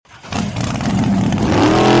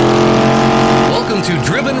Welcome to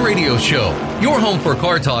Driven Radio Show, your home for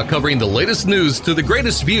car talk covering the latest news to the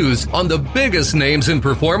greatest views on the biggest names in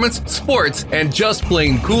performance, sports, and just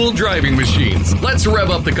plain cool driving machines. Let's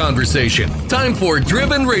rev up the conversation. Time for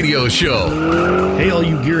Driven Radio Show. Hey, all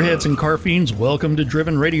you gearheads and car fiends, welcome to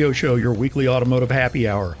Driven Radio Show, your weekly automotive happy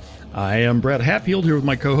hour. I am Brett Hatfield here with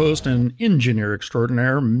my co-host and engineer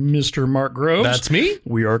extraordinaire, Mr. Mark Groves. That's me.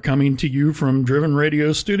 We are coming to you from Driven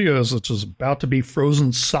Radio Studios, which is about to be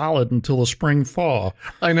frozen solid until the spring thaw.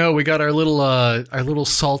 I know, we got our little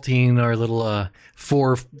saltine, our little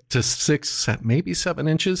 4 to 6, maybe 7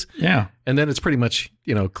 inches. Yeah. And then it's pretty much,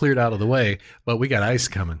 cleared out of the way, but we got ice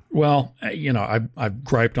coming. Well, I've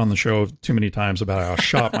griped on the show too many times about how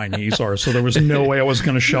shot my knees are, so there was no way I was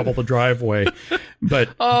going to shovel the driveway. But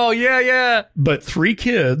oh, yeah. But 3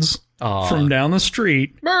 kids from down the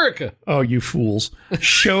street, America. Oh, you fools,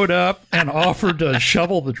 showed up and offered to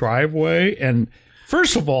shovel the driveway. And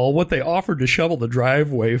first of all, what they offered to shovel the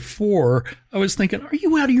driveway for, I was thinking, are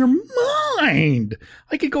you out of your mind?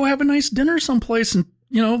 I could go have a nice dinner someplace and,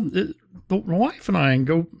 the wife and I and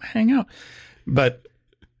go hang out. But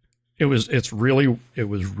it was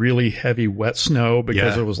really heavy, wet snow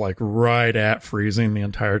because it was like right at freezing the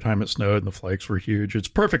entire time it snowed and the flakes were huge. It's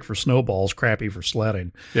perfect for snowballs, crappy for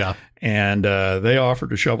sledding. Yeah. And they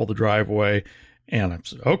offered to shovel the driveway. And I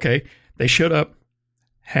said, okay. They showed up,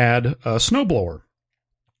 had a snowblower.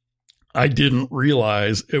 I didn't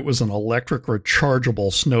realize it was an electric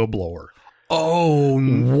rechargeable snowblower. Oh,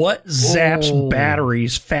 what zaps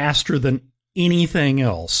batteries faster than anything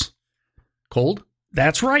else? Cold?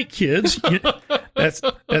 That's right, kids. That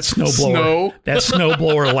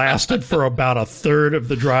snowblower lasted for about a third of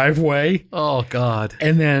the driveway. Oh, God.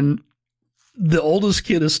 And then the oldest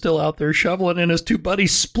kid is still out there shoveling, and his 2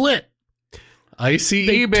 buddies split.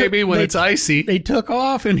 Icy, baby, when it's icy. They took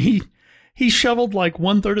off, and he shoveled like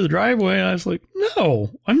 1/3 of the driveway. And I was like,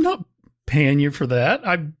 no, I'm not paying you for that.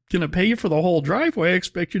 I'm going to pay you for the whole driveway. I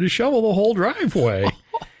expect you to shovel the whole driveway.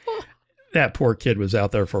 That poor kid was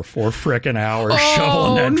out there for 4 frickin' hours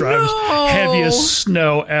shoveling that driveway. No. Heaviest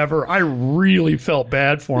snow ever. I really felt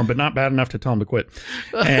bad for him, but not bad enough to tell him to quit.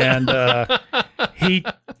 And I'll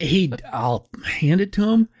hand it to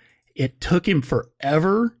him. It took him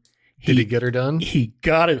forever. Did he get her done? He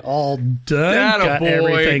got it all done. Got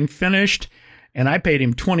everything finished. And I paid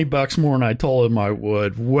him $20 more than I told him I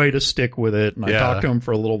would. Way to stick with it. And I talked to him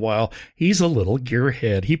for a little while. He's a little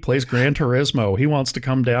gearhead. He plays Gran Turismo. He wants to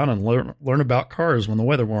come down and learn about cars when the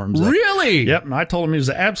weather warms up. Really? Yep. And I told him he was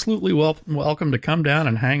absolutely welcome to come down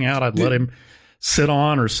and hang out. I'd let him sit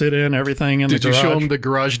on or sit in everything in the garage. Did you show him the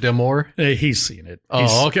garage demo? He's seen it.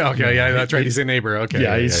 Okay. Yeah, that's right. He's a neighbor. Okay.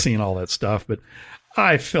 Yeah, he's seen all that stuff. But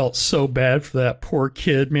I felt so bad for that poor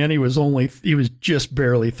kid, man. He was just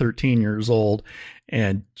barely 13 years old,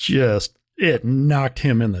 and it knocked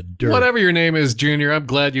him in the dirt. Whatever your name is, Junior, I'm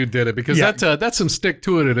glad you did it because that's some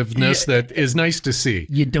stick-to-itiveness that is nice to see.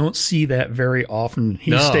 You don't see that very often.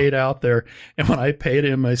 He stayed out there, and when I paid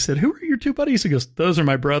him, I said, "Who are your 2 buddies?" He goes, "Those are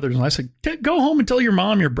my brothers." And I said, "Go home and tell your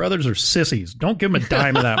mom your brothers are sissies. Don't give them a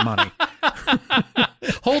dime of that money."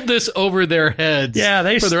 Hold this over their heads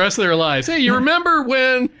for the rest of their lives. Hey, you remember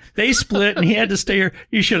when they split and he had to stay here?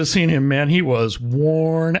 You should have seen him, man. He was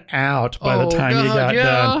worn out by the time he got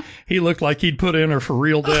done. He looked like he'd put in a for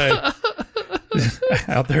real day.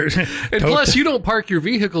 Out there. And plus, you don't park your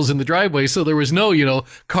vehicles in the driveway, so there was no,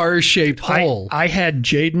 car-shaped hole. I had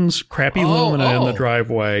Jaden's crappy Lumina in the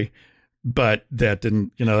driveway, but that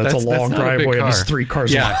didn't, that's a long driveway and it's 3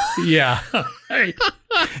 cars long. Yeah.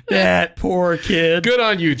 That poor kid. Good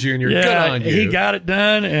on you, Junior. Good on you. He got it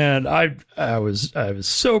done, and I was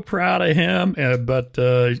so proud of him. But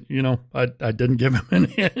I didn't give him an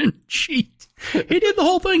inch. He did the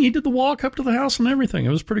whole thing. He did the walk up to the house and everything. It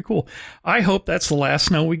was pretty cool. I hope that's the last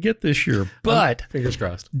snow we get this year. But fingers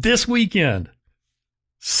crossed. This weekend,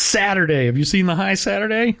 Saturday. Have you seen the high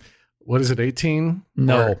Saturday? What is it? 18?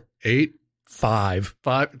 No, 8? 5.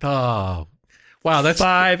 5. Oh, wow. That's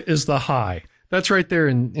 5 is the high. That's right there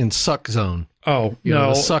in suck zone. Oh,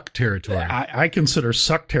 no. The suck territory. I consider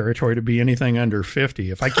suck territory to be anything under 50.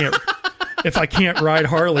 If I can't ride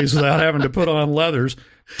Harleys without having to put on leathers,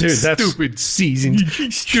 dude, that's stupid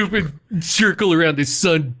seasons, stupid circle around the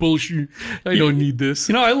sun bullshit. I don't need this.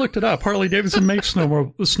 I looked it up. Harley Davidson makes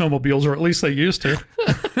snowmobiles, or at least they used to.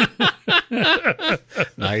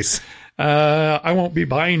 Nice. I won't be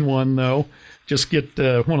buying one though. Just get one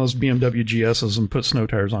of those BMW GSs and put snow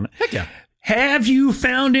tires on it. Heck yeah. Have you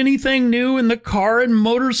found anything new in the car and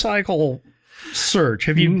motorcycle search?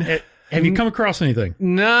 Have you come across anything?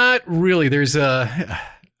 Not really. There's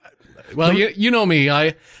Well, you know me.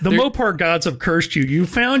 The Mopar gods have cursed you. You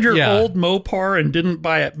found your old Mopar and didn't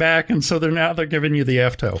buy it back, and so they're giving you the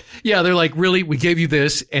F-toe. Yeah, they're like, really? We gave you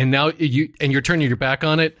this, and now you're turning your back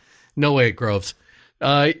on it? No way, Groves.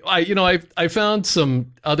 I found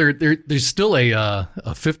some other. There's still a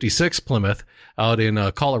 56 Plymouth out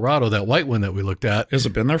in Colorado, that white one that we looked at. Has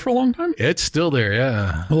it been there for a long time? It's still there,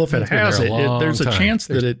 yeah. Well, if it has, there's a chance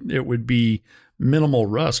that it would be minimal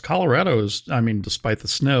rust. Colorado is, despite the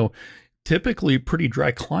snow, typically pretty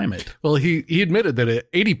dry climate. Well, he admitted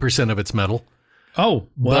that 80% of it's metal. Oh,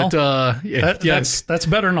 well, but that's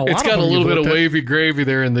better than a lot of them. It's got a little bit of wavy gravy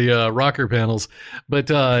there in the rocker panels. But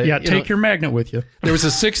take your magnet with you. There was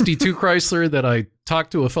a 62 Chrysler that I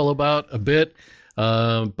talked to a fellow about a bit,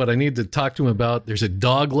 but I need to talk to him about. There's a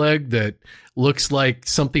dog leg that looks like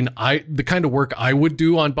something the kind of work I would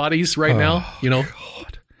do on bodies right now.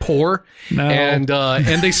 God. Pour. No. And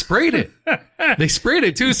they sprayed it. They sprayed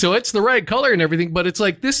it too, so it's the right color and everything. But it's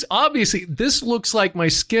like this. Obviously, this looks like my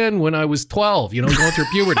skin when I was 12. Going through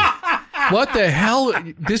puberty. What the hell?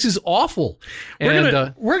 This is awful.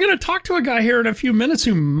 We're gonna talk to a guy here in a few minutes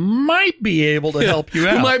who might be able to help you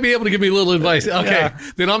out. Who might be able to give me a little advice. Okay,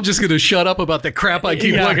 then I'm just gonna shut up about the crap I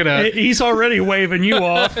keep looking at. He's already waving you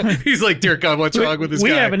off. He's like, dear God, what's wrong with this guy?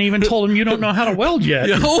 We haven't even told him you don't know how to weld yet.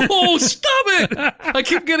 Oh, stop it! I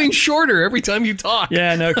keep getting shorter every time you talk.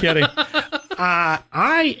 Yeah, no kidding.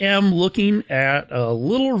 I am looking at a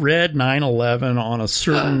little red 911 on a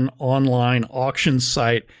certain online auction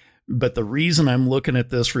site. But the reason I'm looking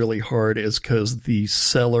at this really hard is because the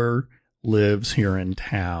seller lives here in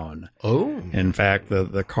town. Oh. In fact,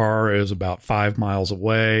 the car is about 5 miles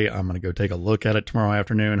away. I'm going to go take a look at it tomorrow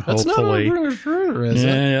afternoon. That's hopefully. Not on Bruner's Fruit, is it?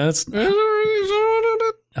 Yeah, it's.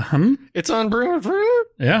 It's on Bruner's Fruit?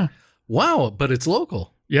 Yeah. Wow, but it's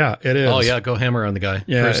local. Yeah, it is. Oh, yeah, go hammer on the guy.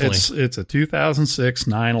 Yeah, personally. it's a 2006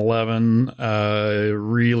 911,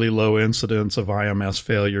 really low incidence of IMS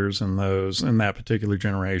failures in that particular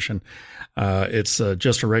generation. It's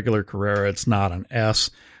just a regular Carrera. It's not an S,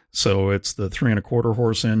 so it's the 3 1/4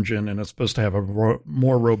 horse engine, and it's supposed to have a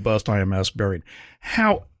more robust IMS bearing.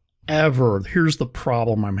 However, here's the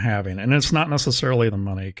problem I'm having, and it's not necessarily the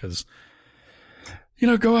money, because,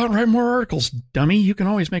 go out and write more articles, dummy. You can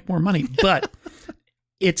always make more money, but...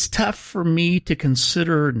 It's tough for me to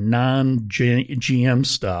consider non-GM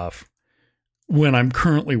stuff when I'm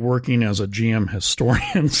currently working as a GM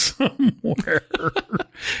historian somewhere.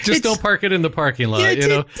 Just don't park it in the parking lot,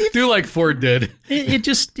 do like Ford did.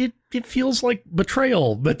 It feels like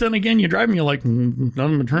betrayal. But then again, you drive me like,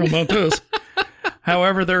 nothing betrayal about this.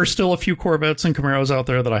 However, there are still a few Corvettes and Camaros out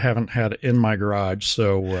there that I haven't had in my garage.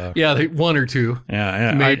 So one or two.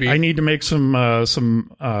 Yeah, maybe. I need to make some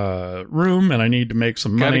room, and I need to make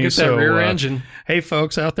some money. Gotta get that rear engine. Hey,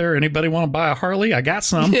 folks out there, anybody want to buy a Harley? I got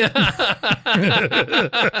some. Yeah.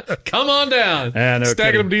 Come on down.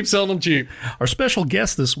 Stacking them deep, selling them cheap. Our special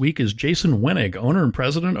guest this week is Jason Wenig, owner and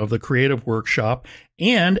president of the Creative Workshop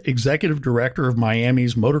and executive director of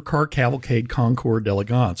Miami's Motorcar Cavalcade Concours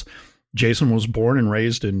d'Elegance. Jason was born and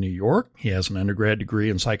raised in New York. He has an undergrad degree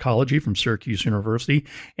in psychology from Syracuse University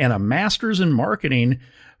and a master's in marketing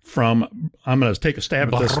from, I'm going to take a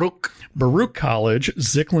stab at this, Baruch College,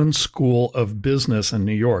 Zicklin School of Business in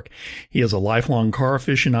New York. He is a lifelong car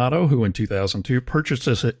aficionado who in 2002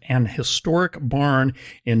 purchased an historic barn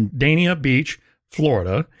in Dania Beach,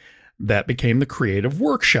 Florida, that became the Creative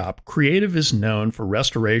Workshop. Creative is known for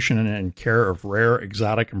restoration and care of rare,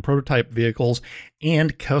 exotic, and prototype vehicles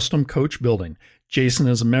and custom coach building. Jason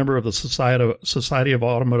is a member of the Society of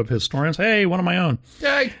Automotive Historians. Hey, one of my own.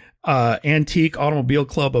 Yay! Antique Automobile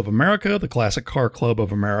Club of America, the Classic Car Club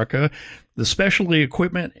of America, the Specialty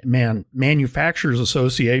Equipment Manufacturers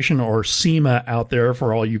Association, or SEMA out there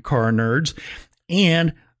for all you car nerds,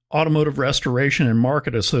 and Automotive Restoration and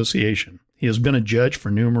Market Association. He has been a judge for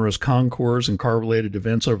numerous concours and car-related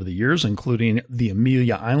events over the years, including the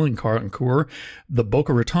Amelia Island Concours, the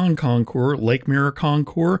Boca Raton Concours, Lake Mirror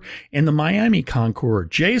Concours, and the Miami Concours.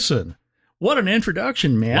 Jason, what an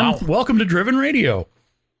introduction, man. Wow. Welcome to Driven Radio.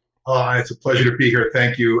 It's a pleasure to be here.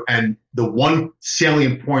 Thank you. And the one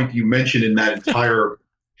salient point you mentioned in that entire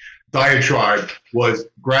diatribe was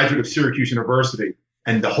graduate of Syracuse University.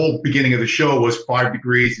 And the whole beginning of the show was 5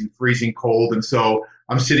 degrees and freezing cold. And so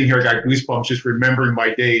I'm sitting here, I got goosebumps just remembering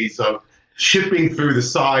my days of shipping through the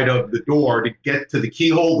side of the door to get to the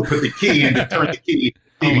keyhole to put the key in to turn the key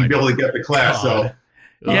to even be able to get the class. God.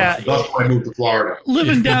 So that's why I moved to Florida.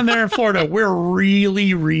 Living down there in Florida, we're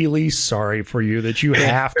really, really sorry for you that you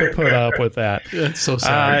have to put up with that. That's so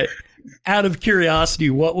sorry. Out of curiosity,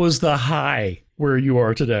 what was the high where you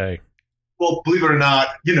are today? Well, believe it or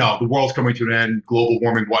not, the world's coming to an end, global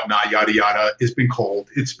warming, whatnot, yada, yada. It's been cold.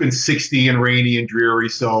 It's been 60 and rainy and dreary.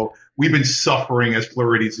 So we've been suffering as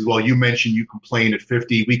Floridians as well. You mentioned you complain at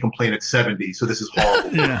 50. We complain at 70. So this is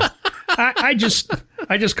horrible. Yeah. I just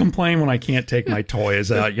complain when I can't take my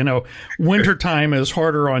toys out. Wintertime is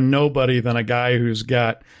harder on nobody than a guy who's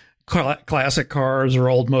got classic cars or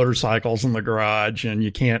old motorcycles in the garage, and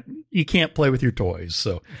you can't play with your toys.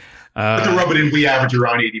 So, but to rub it in, we average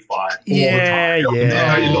around 85. Yeah.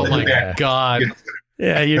 Oh my God.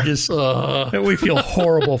 Yeah, you just we feel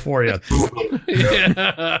horrible for you.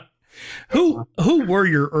 Yeah. Who were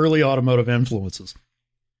your early automotive influences?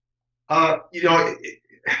 I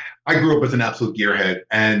grew up as an absolute gearhead,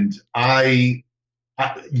 and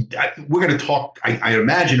we're going to talk, I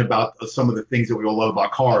imagine, about some of the things that we all love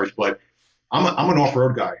about cars, but I'm an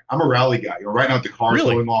off-road guy. I'm a rally guy. Right now, the car is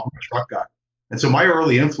going off, I'm a truck guy. And so my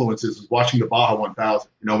early influences was watching the Baja 1000.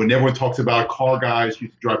 When everyone talks about car guys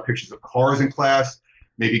used to drive pictures of cars in class,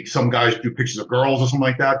 maybe some guys do pictures of girls or something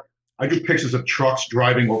like that. I do pictures of trucks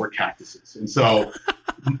driving over cactuses. And so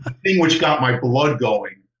the thing which got my blood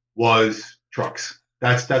going was trucks.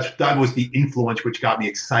 That was the influence which got me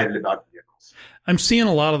excited about vehicles. I'm seeing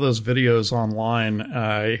a lot of those videos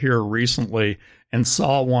online here recently, and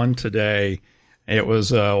saw one today. It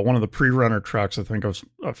was one of the pre-runner trucks. I think it was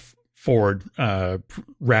a Ford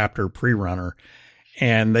Raptor pre-runner.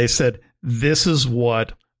 And they said, this is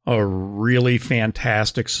what a really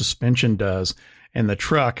fantastic suspension does. And the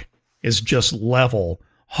truck is just level,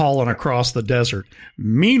 hauling across the desert.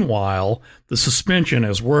 Meanwhile, the suspension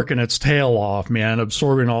is working its tail off, man,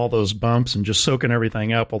 absorbing all those bumps and just soaking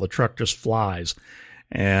everything up while the truck just flies.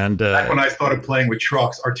 And back when I started playing with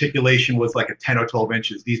trucks, articulation was like a 10 or 12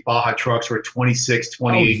 inches. These Baja trucks are at 26,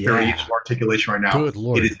 28, 30 inches of articulation right now. Good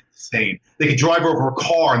Lord. It is insane. They can drive over a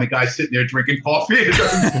car and the guy's sitting there drinking coffee. It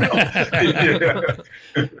doesn't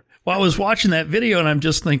smell. Well, I was watching that video and I'm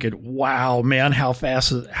just thinking, wow, man, how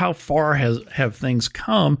far have things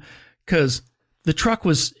come? Because the truck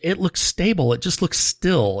it looked stable. It just looked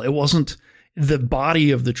still. It wasn't, the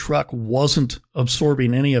body of the truck wasn't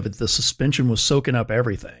absorbing any of it. The suspension was soaking up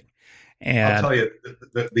everything. And I'll tell you,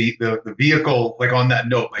 the vehicle, like on that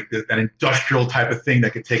note, like that industrial type of thing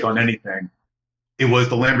that could take on anything, it was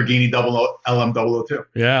the Lamborghini LM002.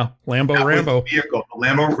 Yeah, Lambo Rambo. The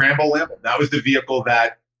Lambo. That was the vehicle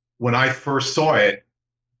that, when I first saw it,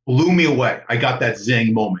 blew me away. I got that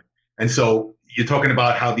zing moment. And so you're talking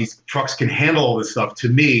about how these trucks can handle all this stuff. To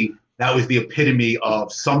me, that was the epitome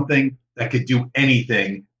of something that could do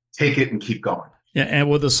anything, take it and keep going. Yeah, and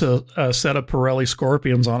with a set of Pirelli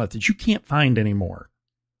Scorpions on it that you can't find anymore.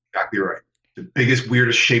 Exactly right. The biggest,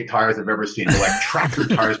 weirdest shaped tires I've ever seen. They're like tractor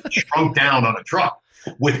tires shrunk down on a truck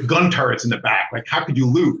with gun turrets in the back. Like, how could you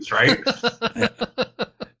lose, right?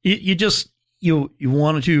 You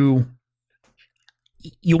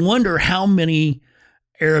wonder how many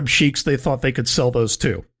Arab sheiks they thought they could sell those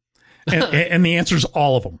to. And the answer is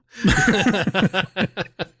all of them.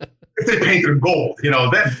 If they painted them gold,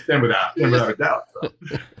 then without a doubt. So.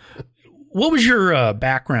 What was your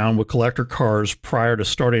background with collector cars prior to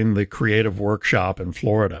starting the creative workshop in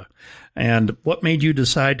Florida? And what made you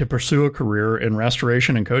decide to pursue a career in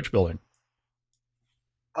restoration and coach building?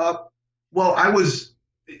 Well, I was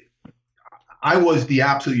the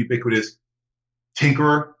absolute ubiquitous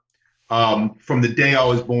tinkerer. From the day I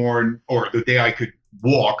was born, or the day I could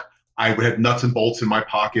walk, I would have nuts and bolts in my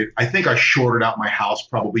pocket. I think I shorted out my house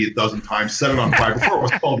probably a dozen times, set it on fire before I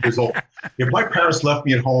was 12 years old. If my parents left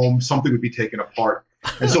me at home, something would be taken apart.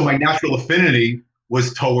 And so my natural affinity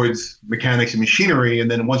was towards mechanics and machinery. And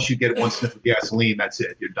then once you get one sniff of gasoline, that's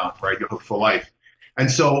it. You're done, right? You're hooked for life. And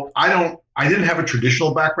so I didn't have a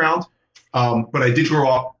traditional background, but I did grow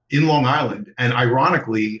up in Long Island. And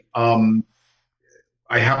ironically,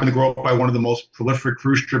 I happened to grow up by one of the most prolific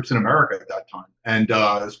cruise trips in America at that time. And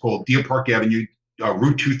it's called Deer Park Avenue,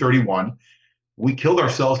 Route 231. We killed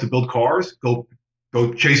ourselves to build cars, go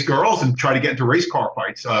chase girls, and try to get into race car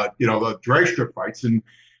fights, drag strip fights. And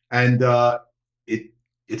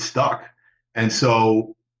it stuck. And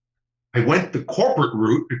so I went the corporate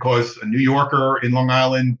route because a New Yorker in Long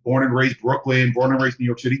Island, born and raised Brooklyn, born and raised New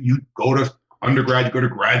York City, you go to undergrad, you go to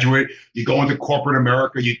graduate, you go into corporate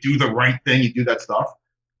America, you do the right thing, you do that stuff.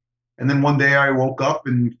 And then one day I woke up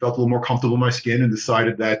and felt a little more comfortable in my skin and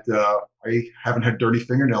decided that I haven't had dirty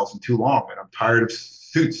fingernails in too long. And I'm tired of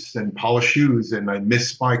suits and polished shoes, and I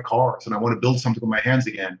miss my cars, and I want to build something with my hands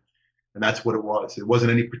again. And that's what it was. It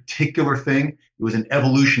wasn't any particular thing. It was an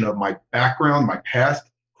evolution of my background, my past,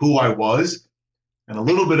 who I was, and a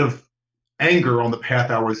little bit of anger on the path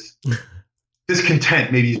I was,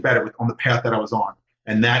 discontent maybe is better, on the path that I was on.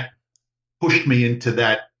 And that pushed me into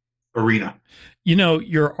that arena. You know,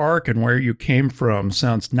 your arc and where you came from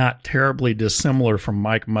sounds not terribly dissimilar from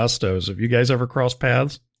Mike Musto's. Have you guys ever crossed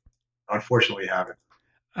paths? Unfortunately, I haven't.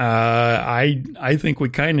 I think we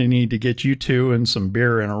kind of need to get you two and some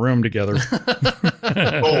beer in a room together.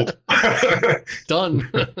 Sold. Done.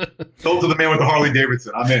 Sold to the man with the Harley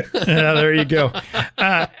Davidson. I'm in. Yeah, there you go.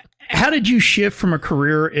 How did you shift from a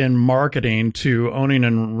career in marketing to owning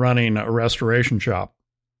and running a restoration shop?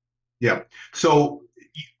 Yeah. So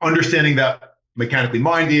understanding that mechanically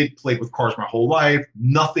minded, played with cars my whole life,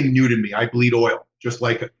 nothing new to me. I bleed oil, just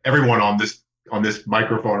like everyone on this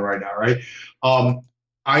microphone right now, right?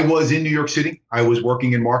 I was in New York City. I was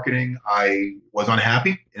working in marketing. I was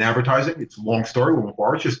unhappy in advertising. It's a long story.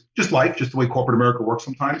 It's just life, just the way corporate America works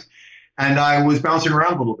sometimes. And I was bouncing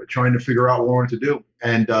around a little bit, trying to figure out what I wanted to do.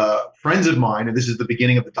 And friends of mine, and this is the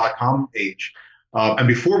beginning of the .com age. And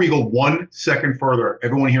before we go 1 second further,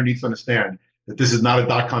 everyone here needs to understand that this is not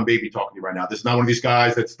a .com baby talking to you right now. This is not one of these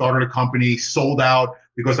guys that started a company, sold out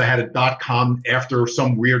because I had a .com after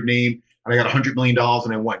some weird name, and I got $100 million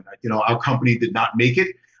and I went. Our company did not make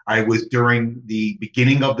it. I was during the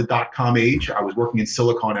beginning of the .com age. I was working in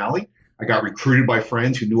Silicon Alley. I got recruited by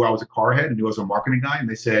friends who knew I was a car head and knew I was a marketing guy, and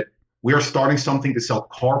they said, "We are starting something to sell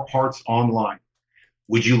car parts online.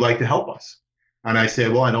 Would you like to help us?" And I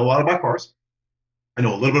said, "Well, I know a lot about cars. I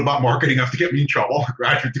know a little bit about marketing enough to get me in trouble. A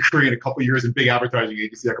graduate degree in a couple of years in big advertising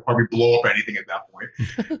agency. I could probably blow up anything at that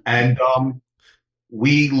point." And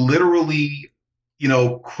we literally,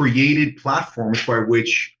 created platforms by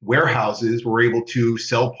which warehouses were able to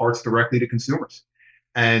sell parts directly to consumers.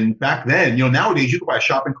 And back then, nowadays you can buy a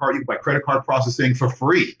shopping cart, you can buy credit card processing for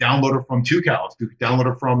free, download it from 2Cals,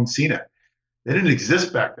 download it from CNET. They didn't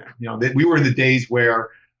exist back then. We were in the days where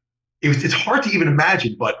it's hard to even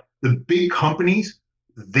imagine, but the big companies,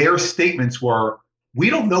 their statements were,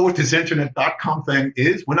 "We don't know what this internet.com thing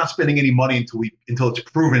is. We're not spending any money until it's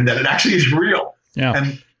proven that it actually is real." Yeah.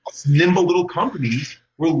 And nimble little companies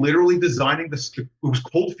were literally designing this. It was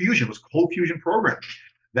Cold Fusion. It was Cold Fusion program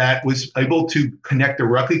that was able to connect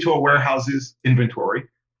directly to a warehouse's inventory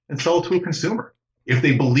and sell it to a consumer. If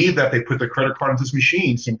they believed that they put their credit card into this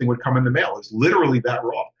machine, something would come in the mail. It's literally that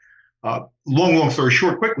raw. Long story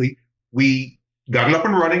short, quickly, we got it up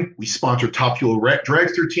and running. We sponsored Top Fuel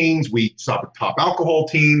dragster teams. We sponsored Top Alcohol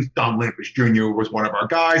teams. Don Lampish Jr. was one of our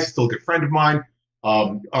guys, still a good friend of mine.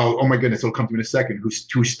 Oh my goodness, it'll come to me in a second.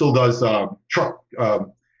 Who still does truck?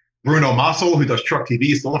 Bruno Massel, who does Truck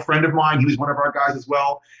TV, is still a friend of mine. He was one of our guys as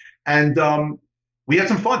well. And we had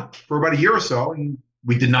some fun for about a year or so, and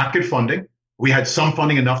we did not get funding. We had some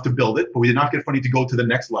funding enough to build it, but we did not get funding to go to the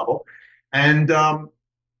next level. And a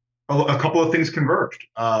couple of things converged.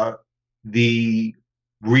 The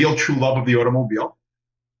real true love of the automobile,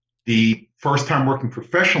 the first time working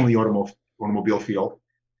professionally in the automobile field,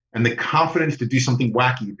 and the confidence to do something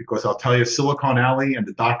wacky, because I'll tell you, Silicon Alley and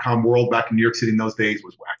the .com world back in New York City in those days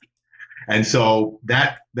was wacky. And so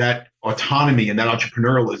that autonomy and that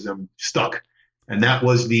entrepreneurialism stuck. And that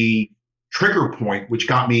was the trigger point, which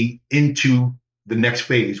got me into the next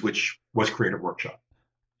phase, which was Creative Workshop.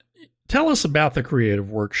 Tell us about the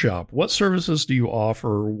Creative Workshop. What services do you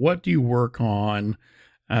offer? What do you work on?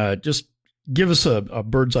 Just give us a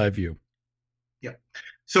bird's eye view. Yeah.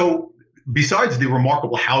 So besides the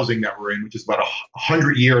remarkable housing that we're in, which is about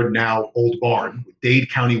 100-year now old barn with Dade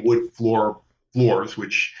County wood floors,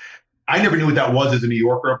 which I never knew what that was as a New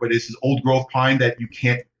Yorker, but it's this old growth pine that you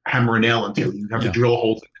can't hammer a nail into. You have to drill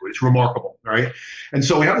holes into it. It's remarkable, right? And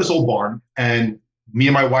so we have this old barn, and me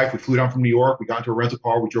and my wife, we flew down from New York. We got into a rental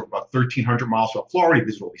car. We drove about 1,300 miles to Florida,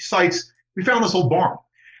 visited all these sites. We found this old barn.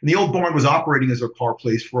 And the old barn was operating as a car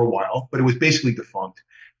place for a while, but it was basically defunct.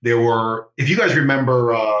 There were, if you guys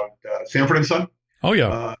remember Sanford and Son? Oh,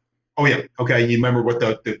 yeah. Okay. You remember what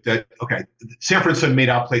okay. Sanford and Son made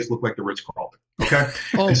our place look like the Ritz-Carlton. Okay.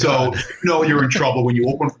 And so, you're in trouble when you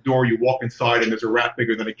open the door, you walk inside, and there's a rat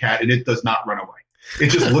bigger than a cat, and it does not run away. It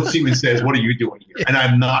just looks at you and says, "What are you doing here?" And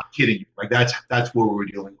I'm not kidding you. Like that's what we were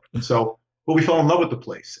dealing with. And so, but we fell in love with the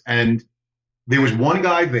place. And there was one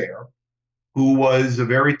guy there who was a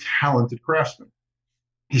very talented craftsman.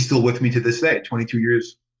 He's still with me to this day, 22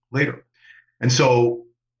 years later. And so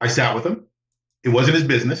I sat with him. It wasn't his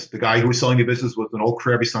business. The guy who was selling the business was an old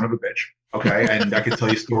crabby son of a bitch. Okay. And I could tell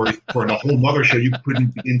you stories for a whole nother show you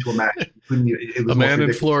couldn't begin to imagine. It was a man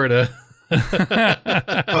in Florida.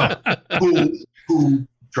 Who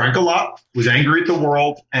drank a lot, was angry at the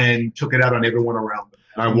world, and took it out on everyone around him.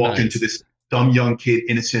 And I walked into this dumb young kid,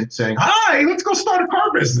 innocent, saying, "Hi, let's go start a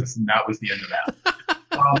car business." And that was the end of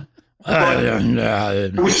that. I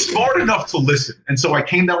was smart enough to listen. And so I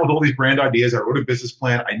came down with all these brand ideas. I wrote a business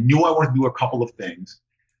plan. I knew I wanted to do a couple of things.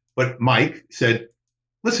 But Mike said,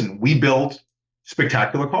 listen, we build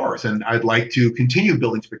spectacular cars, and I'd like to continue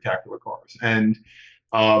building spectacular cars. And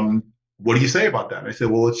what do you say about that? And I said,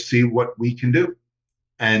 well, let's see what we can do.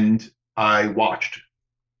 And I watched.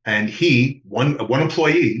 And one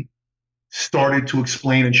employee, started to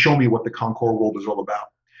explain and show me what the Concours world is all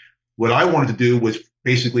about. What I wanted to do was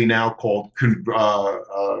basically now called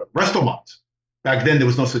restaurants. Back then, there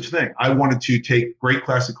was no such thing. I wanted to take great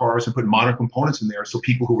classic cars and put modern components in there so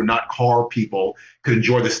people who were not car people could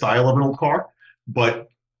enjoy the style of an old car, but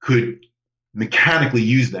could mechanically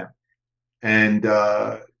use them. And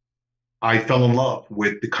I fell in love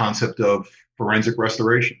with the concept of forensic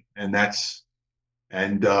restoration.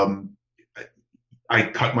 I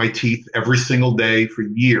cut my teeth every single day for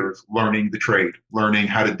years learning the trade, learning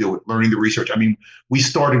how to do it, learning the research. I mean, we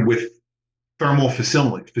started with thermal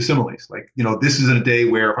facsimiles. Like, this is in a day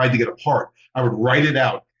where if I had to get a part, I would write it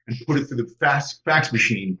out and put it through the fax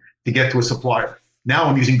machine to get to a supplier. Now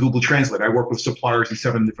I'm using Google Translate. I work with suppliers in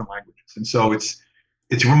 7 different languages. And so it's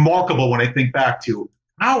remarkable when I think back to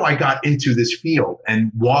how I got into this field and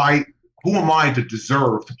who am I to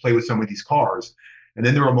deserve to play with some of these cars? And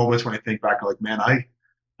then there are moments when I think back, like, man, I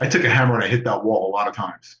took a hammer and I hit that wall a lot of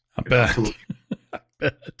times. I bet. I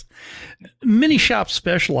bet. Many shops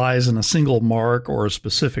specialize in a single mark or a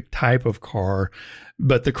specific type of car,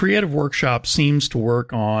 but the Creative Workshop seems to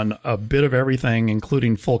work on a bit of everything,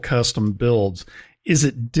 including full custom builds. Is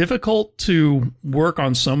it difficult to work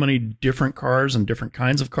on so many different cars and different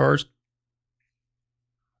kinds of cars?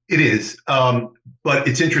 It is, but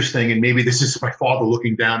it's interesting, and maybe this is my father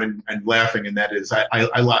looking down and laughing, and that is,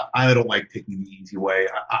 I don't like taking the easy way.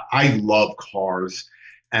 I love cars,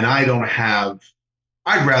 and I am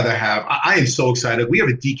so excited. We have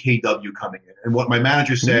a DKW coming in, and what my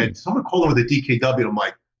manager said, someone called him with a DKW, and I'm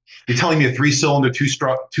like, you're telling me a 3-cylinder,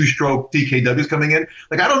 two-stroke DKW is coming in?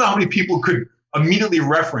 Like, I don't know how many people could immediately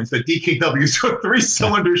reference that DKW is a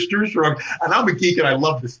 3-cylinder two-stroke, and I'm a geek, and I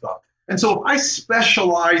love this stuff. And so if I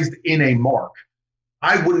specialized in a mark,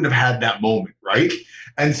 I wouldn't have had that moment, right?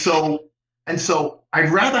 And so I'd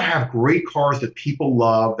rather have great cars that people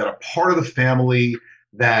love, that are part of the family,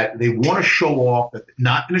 that they want to show off, that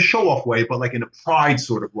not in a show-off way, but like in a pride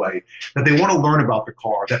sort of way, that they want to learn about the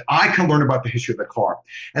car, that I can learn about the history of the car.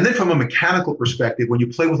 And then from a mechanical perspective, when you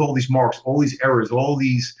play with all these marks, all these errors, all of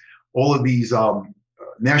these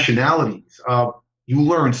nationalities, you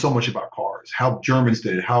learn so much about cars, how Germans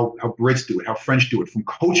did it, how Brits do it, how French do it, from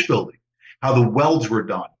coach building, how the welds were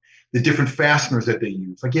done, the different fasteners that they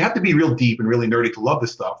use. Like, you have to be real deep and really nerdy to love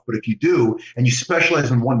this stuff. But if you do, and you specialize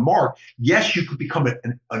in one mark, yes, you could become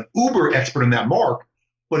an uber expert in that mark.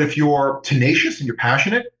 But if you're tenacious and you're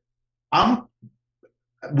passionate,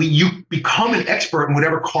 you become an expert in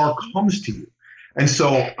whatever car comes to you. And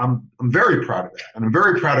so I'm very proud of that. And I'm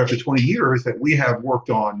very proud after 20 years that we have worked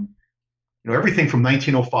on everything from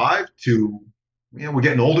 1905 to, we're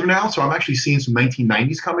getting older now. So I'm actually seeing some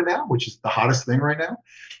 1990s coming now, which is the hottest thing right now.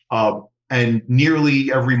 And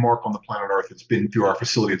nearly every mark on the planet Earth has been through our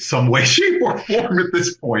facility in some way, shape, or form at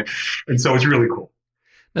this point. And so it's really cool.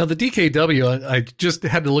 Now, the DKW, I just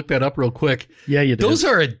had to look that up real quick. Yeah, you did. Those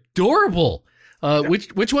are adorable.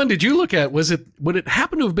 Which one did you look at? Would it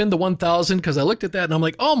happen to have been the 1000? Because I looked at that and I'm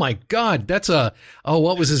like, oh my God, that's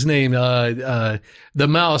what was his name? The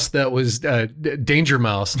mouse that was Danger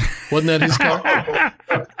Mouse. Wasn't that his car?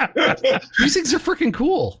 These things are freaking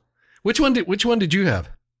cool. Which one did you have?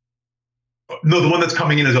 No, the one that's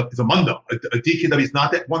coming in is a Mundo. A DKW is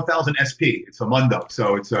not that 1000 SP. It's a Mundo.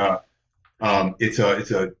 So it's a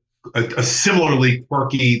similarly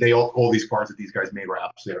quirky. All these cars that these guys made were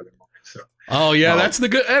absolutely amazing. So. Oh yeah, that's the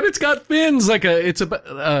good, and it's got fins.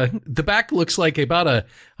 The back looks like about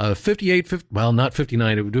a 58, well, not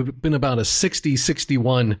 59. It would have been about a 60,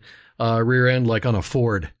 61 rear end, like on a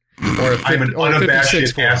Ford. Or I'm an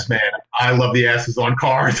unabashed ass man. I love the asses on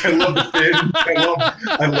cars. I love the fins.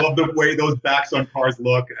 I love the way those backs on cars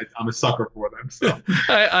look. I'm a sucker for them. So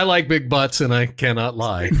I like big butts, and I cannot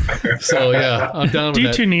lie. So yeah, I'm down with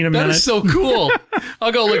that. Do you need a minute? That is so cool.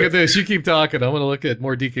 I'll go look at this. You keep talking. I'm going to look at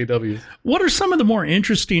more DKWs. What are some of the more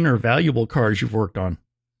interesting or valuable cars you've worked on?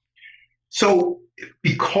 So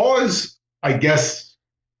because I guess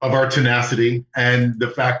of our tenacity and the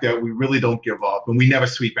fact that we really don't give up and we never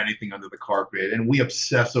sweep anything under the carpet and we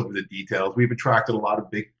obsess over the details. We've attracted a lot of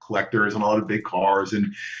big collectors and a lot of big cars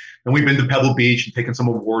and we've been to Pebble Beach and taken some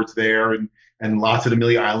awards there and lots of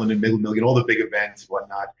Amelia Island and Million, all the big events and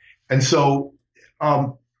whatnot. And so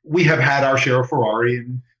we have had our share of Ferrari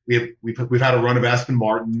and We've had a run of Aston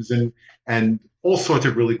Martins and all sorts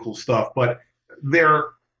of really cool stuff. But they're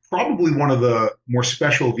probably one of the more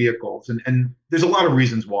special vehicles, and there's a lot of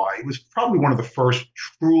reasons why. It was probably one of the first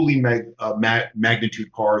truly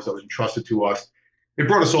magnitude cars that was entrusted to us. It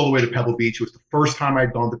brought us all the way to Pebble Beach. It was the first time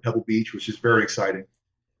I'd gone to Pebble Beach, which is very exciting.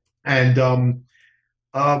 And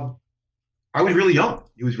I was really young.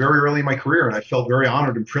 It was very early in my career, and I felt very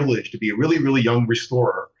honored and privileged to be a really, really young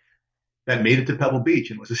restorer that made it to Pebble Beach,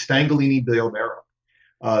 and it was a Stangalini Biomera.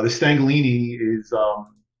 The Stangalini is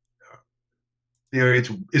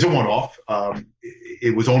it's a one-off.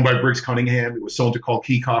 It was owned by Briggs Cunningham. It was sold to Carl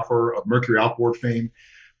Kiekhofer of Mercury Outboard fame.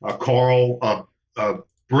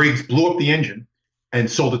 Briggs blew up the engine and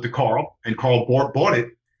sold it to Carl, and Carl bought it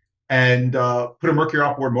and put a Mercury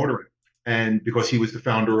Outboard motor in it. And because he was the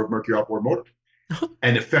founder of Mercury Outboard Motor,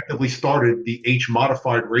 and effectively started the H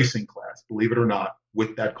modified racing class, believe it or not,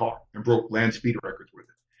 with that car, and broke land speed records with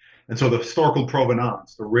it. And so the historical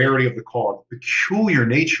provenance, the rarity of the car, the peculiar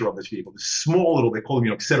nature of this vehicle, the small little, they call them,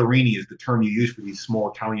 Cetterini is the term you use for these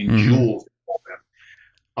small Italian jewels, they call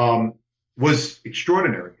them, was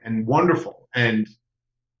extraordinary and wonderful. And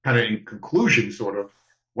kind of in conclusion, sort of,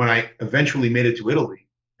 when I eventually made it to Italy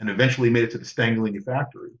and eventually made it to the Stangalini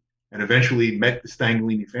factory, and eventually met the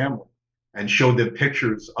Stangalini family and showed them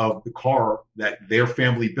pictures of the car that their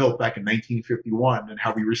family built back in 1951 and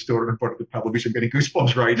how we restored it in front of the Pebble Beach. I'm getting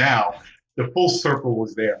goosebumps right now. The full circle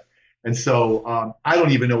was there. And so I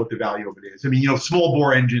don't even know what the value of it is. I mean, small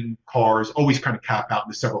bore engine cars always kind of cap out in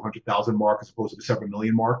the several hundred thousand mark as opposed to the several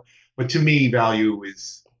million mark. But to me, value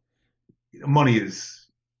is,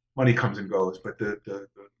 money comes and goes, but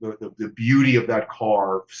the beauty of that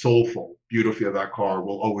car, soulful beauty of that car,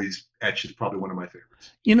 will always etch. Is probably one of my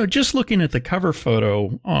favorites. Just looking at the cover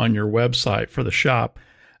photo on your website for the shop,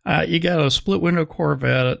 you got a split window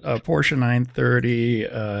Corvette, a Porsche 930,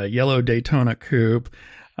 a yellow Daytona coupe,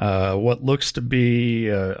 what looks to be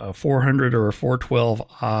a 400 or a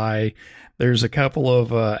 412i. There's a couple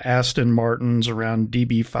of Aston Martins around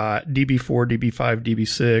DB4, DB5,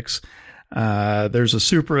 DB6. There's a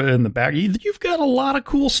Supra in the back. You've got a lot of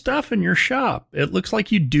cool stuff in your shop. It looks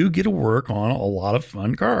like you do get to work on a lot of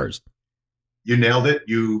fun cars. You nailed it.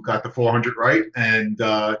 You got the 400 right. And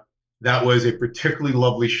that was a particularly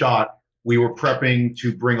lovely shot. We were prepping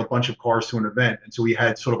to bring a bunch of cars to an event. And so we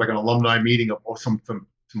had sort of like an alumni meeting of some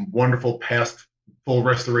wonderful past full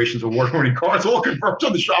restorations of award-winning cars all confirmed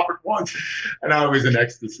on the shop at once. And I was in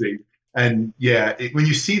ecstasy. And yeah, when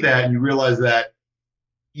you see that and you realize that,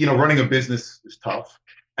 running a business is tough.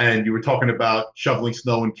 And you were talking about shoveling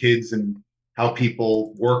snow and kids and how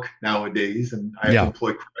people work nowadays. And I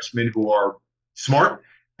employ craftsmen who are smart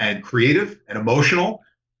and creative and emotional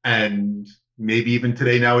and maybe even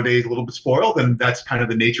today, nowadays, a little bit spoiled. And that's kind of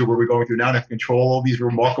the nature where we're going through now. And have to control all these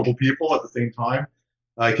remarkable people at the same time.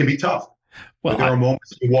 It can be tough. Well, there are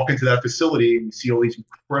moments you walk into that facility and you see all these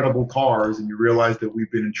incredible cars and you realize that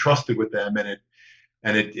we've been entrusted with them, and it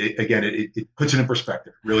puts it in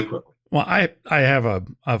perspective really quickly. Well, I have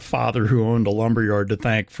a father who owned a lumberyard to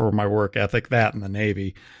thank for my work ethic, that and the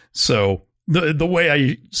Navy. So the way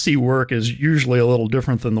I see work is usually a little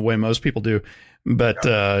different than the way most people do. But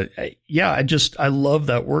I love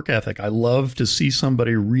that work ethic. I love to see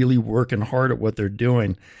somebody really working hard at what they're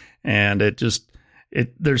doing, and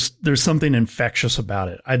there's something infectious about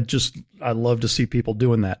it. I love to see people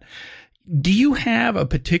doing that. Do you have a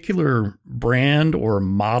particular brand or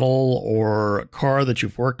model or car that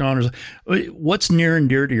you've worked on? Or what's near and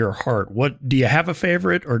dear to your heart? What do you have a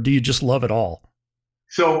favorite, or do you just love it all?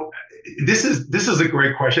 So this is a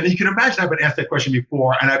great question. And you can imagine I've been asked that question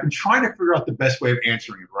before, and I've been trying to figure out the best way of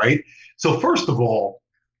answering it, right? So first of all,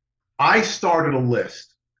 I started a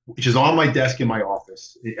list, which is on my desk in my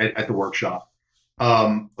office at the workshop,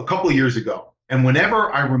 a couple of years ago. And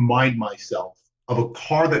whenever I remind myself of a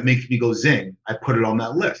car that makes me go zing, I put it on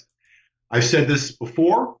that list. I've said this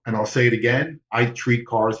before, and I'll say it again. I treat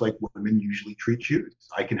cars like women usually treat shoes.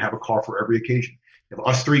 I can have a car for every occasion. If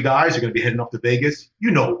us three guys are going to be heading up to Vegas,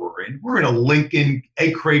 you know what we're in. We're in a Lincoln,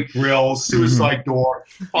 egg crate grill, suicide door,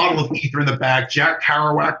 bottle of ether in the back, Jack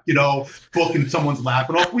Kerouac, book in someone's lap,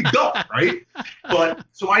 and off we go, right? But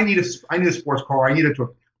so I need a sports car. I need a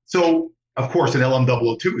truck. So of course, an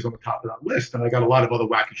LM002 is on the top of that list, and I got a lot of other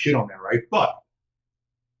wacky shit on there, right? But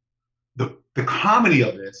the comedy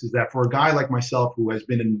of this is that for a guy like myself who has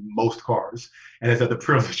been in most cars and has had the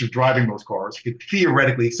privilege of driving most cars, could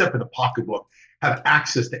theoretically, except for the pocketbook, have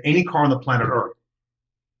access to any car on the planet Earth.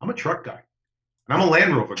 I'm a truck guy, and I'm a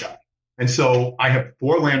Land Rover guy. And so I have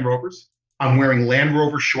 4 Land Rovers. I'm wearing Land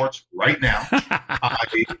Rover shorts right now.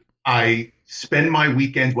 I spend my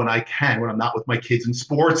weekends when I can, when I'm not with my kids in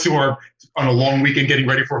sports or on a long weekend getting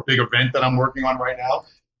ready for a big event that I'm working on right now.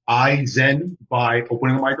 I zen by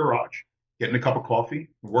opening my garage, getting a cup of coffee,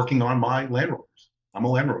 working on my Land Rovers. I'm a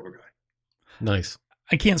Land Rover guy. Nice.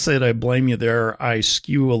 I can't say that I blame you there. I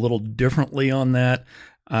skew a little differently on that.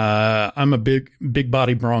 I'm a big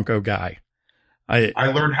body Bronco guy. I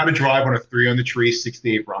learned how to drive on a 3 on the tree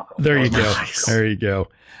 68 Bronco. There you go. There you go.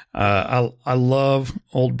 I love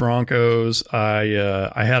old Broncos. I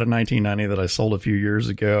had a 1990 that I sold a few years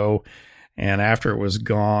ago, and after it was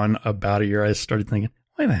gone about a year, I started thinking,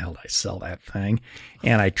 why the hell did I sell that thing?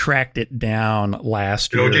 And I tracked it down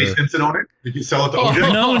last year. Did O.J. Simpson on it? Did you sell it to O.J.?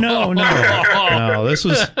 No. No, this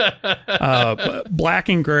was black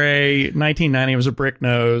and gray, 1990. It was a brick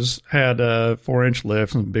nose, had a 4-inch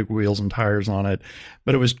lift and big wheels and tires on it.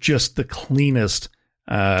 But it was just the cleanest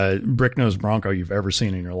brick nose Bronco you've ever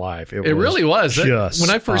seen in your life. It really was. Just when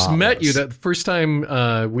I first spotless. met you, that first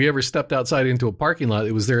time we ever stepped outside into a parking lot,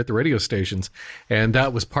 it was there at the radio stations, and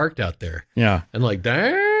that was parked out there. Yeah. And like,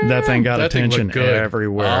 damn, That thing got that thing attention looked good.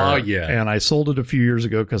 everywhere. Oh, yeah. And I sold it a few years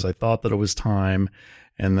ago because I thought that it was time.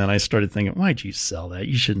 And then I started thinking, why'd you sell that?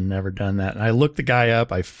 You should have never done that. And I looked the guy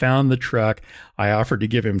up. I found the truck. I offered to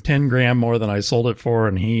give him 10 grand more than I sold it for,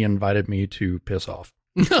 and he invited me to piss off.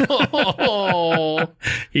 Oh.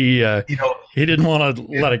 He didn't want to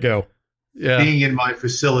let it go. Yeah. Being in my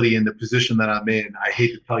facility in the position that I'm in, I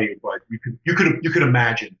hate to tell you, but you could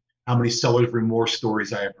imagine how many seller's remorse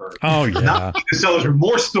stories I have heard. Oh, yeah. Not the seller's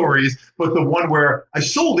remorse stories, but the one where I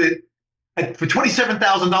sold it for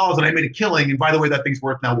 $27,000 and I made a killing. And by the way, that thing's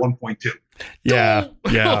worth now 1.2. Yeah.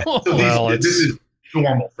 So this is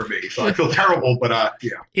normal for me. So I feel terrible, but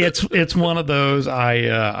yeah. It's one of those.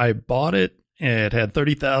 I bought it. It had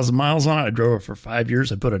 30,000 miles on it. I drove it for 5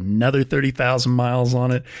 years. I put another 30,000 miles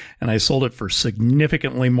on it, and I sold it for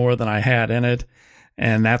significantly more than I had in it.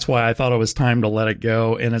 And that's why I thought it was time to let it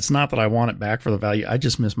go. And it's not that I want it back for the value. I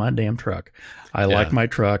just miss my damn truck. I like my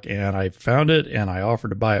truck, and I found it, and I offered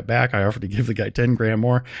to buy it back. I offered to give the guy 10 grand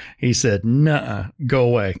more. He said, "Nuh-uh, go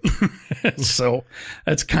away." So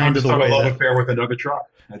that's kind of the way. I'm love affair with another truck.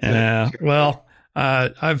 Yeah. Well,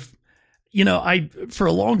 for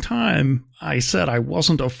a long time, I said I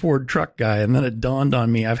wasn't a Ford truck guy, and then it dawned on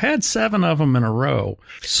me I've had 7 of them in a row,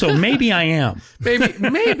 so maybe I am.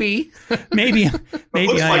 Maybe. It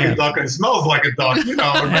looks I like am. a duck and it smells like a duck. You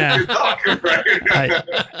know, it might be a duck, right?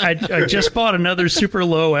 I just bought another super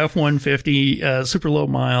low F-150, super low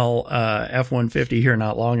mile F-150 here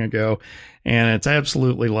not long ago, and it's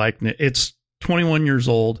absolutely like it's 21 years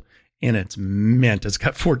old, and it's mint. It's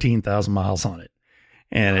got 14,000 miles on it.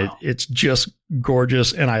 And it's just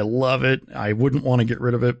gorgeous, and I love it. I wouldn't want to get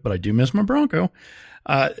rid of it, but I do miss my Bronco.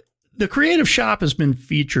 The Creative Shop has been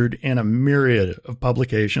featured in a myriad of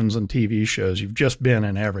publications and TV shows. You've just been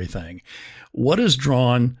in everything. What has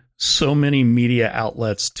drawn so many media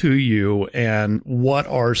outlets to you, and what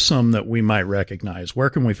are some that we might recognize? Where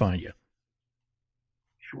can we find you?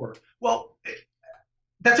 Sure. Well,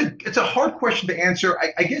 it's a hard question to answer.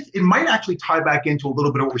 I guess it might actually tie back into a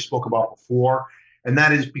little bit of what we spoke about before. And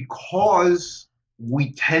that is because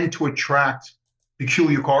we tend to attract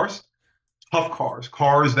peculiar cars, tough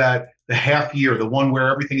cars that the half year, the one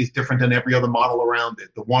where everything is different than every other model around it,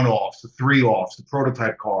 the 1-offs, the 3-offs, the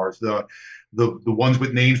prototype cars, the ones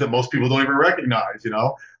with names that most people don't even recognize,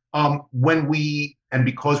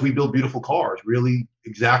 because we build beautiful cars, really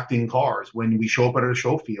exacting cars, when we show up at a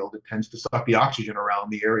show field, it tends to suck the oxygen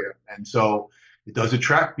around the area. And so it does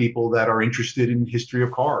attract people that are interested in history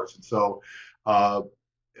of cars. And so I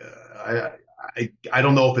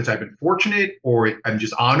don't know if I've been fortunate or I'm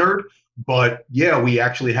just honored, but yeah, we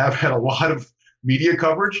actually have had a lot of media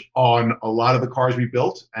coverage on a lot of the cars we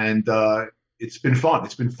built, and it's been fun.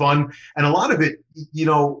 It's been fun, and a lot of it,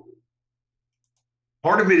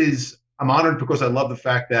 part of it is I'm honored because I love the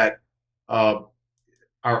fact that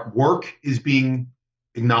our work is being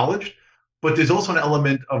acknowledged, but there's also an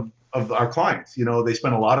element of our clients. They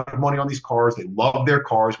spend a lot of money on these cars. They love their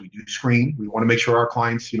cars. We do screen. We want to make sure our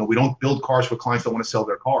clients, we don't build cars for clients that want to sell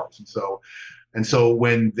their cars. And so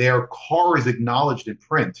when their car is acknowledged in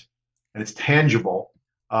print and it's tangible,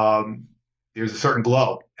 there's a certain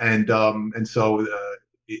glow. And so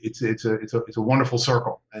it's a wonderful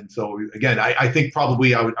circle. And so again, I think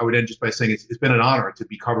probably I would end just by saying it's been an honor to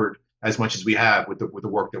be covered as much as we have with the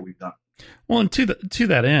work that we've done. Well, and to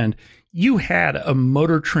that end, you had a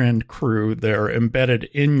Motor Trend crew there embedded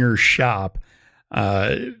in your shop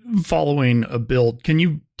following a build. Can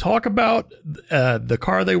you talk about the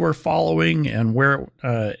car they were following and where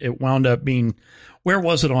it wound up being? Where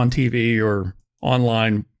was it on TV or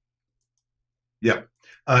online? Yeah.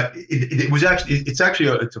 it was actually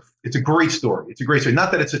it's a great story. It's a great story.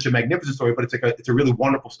 Not that it's such a magnificent story, but it's a really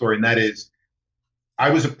wonderful story. And that is, I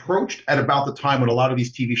was approached at about the time when a lot of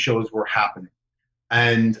these TV shows were happening.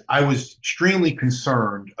 And I was extremely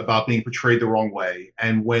concerned about being portrayed the wrong way.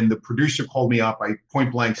 And when the producer called me up, I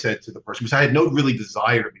point blank said to the person, because I had no really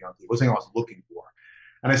desire to be on TV. It wasn't what I was looking for.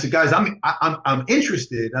 And I said, guys, I'm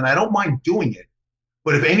interested and I don't mind doing it.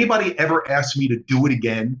 But if anybody ever asks me to do it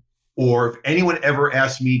again, or if anyone ever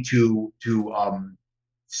asks me to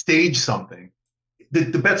stage something,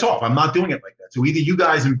 the bet's off. I'm not doing it like that. So either you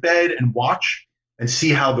guys in bed and watch and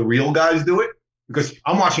see how the real guys do it, because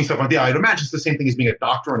I'm watching stuff like that. I'd imagine it's the same thing as being a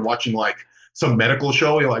doctor and watching like some medical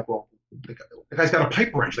show. You're like, well, the guy's got a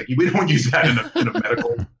pipe wrench. Like we don't use that in a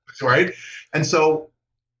medical, right? And so,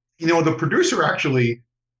 the producer actually,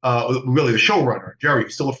 really the showrunner,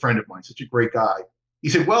 Jerry, still a friend of mine, such a great guy. He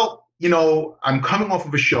said, well, I'm coming off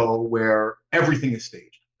of a show where everything is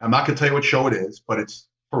staged. I'm not going to tell you what show it is, but it's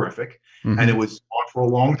horrific. Mm-hmm. And it was on for a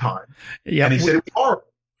long time. Yeah, and he said it was horrible.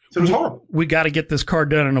 So it was horrible. We got to get this car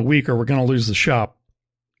done in a week or we're going to lose the shop.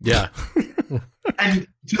 Yeah. And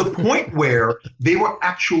to the point where they were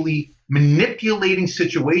actually manipulating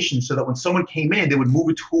situations so that when someone came in, they would move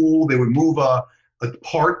a tool, they would move a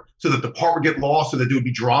part so that the part would get lost, so that there would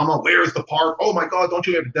be drama. Where's the part? Oh my God, don't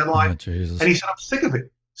you have a deadline? Oh, Jesus. And he said, I'm sick of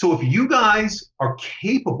it. So if you guys are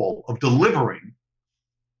capable of delivering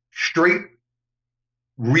straight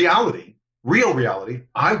reality, real reality,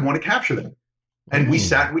 I want to capture them. And we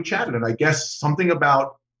sat and we chatted. And I guess something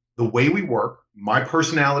about the way we work, my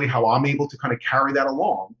personality, how I'm able to kind of carry that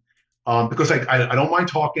along, because I don't mind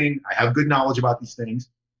talking. I have good knowledge about these things.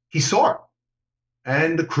 He saw it.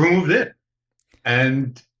 And the crew moved in.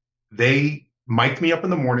 And they mic'd me up in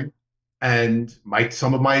the morning and mic'd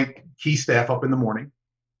some of my key staff up in the morning.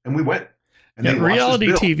 And we went. And reality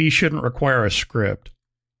TV shouldn't require a script.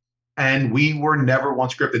 And we were never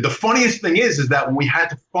once scripted. The funniest thing is that when we had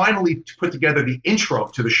to finally put together the intro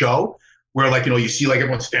to the show, where you see like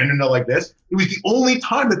everyone standing there like this, it was the only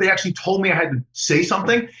time that they actually told me I had to say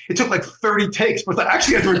something. It took like 30 takes, but I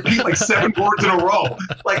actually had to repeat like 7 words in a row.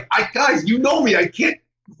 Like, guys, you know me, I can't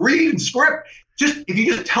read and script. If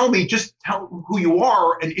you just tell who you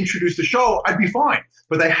are and introduce the show, I'd be fine.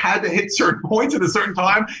 But I had to hit certain points at a certain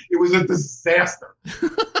time. It was a disaster.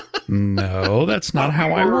 No, that's not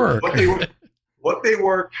how I work. What they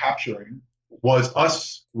were capturing was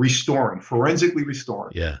us forensically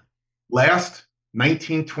restoring. Yeah. Last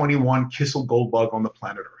 1921 Kissel Gold Bug on the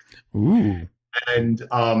planet Earth. Ooh.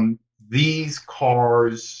 And these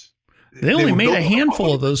cars... They only made a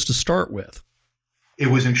handful of those to start with. It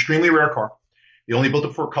was an extremely rare car. They only built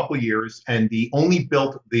it for a couple of years, and they only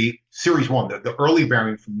built the Series 1, the early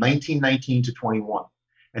variant from 1919 to 21.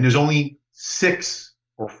 And there's only 6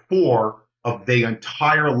 or 4 of the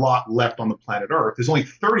entire lot left on the planet Earth. There's only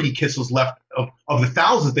 30 Kissels left of the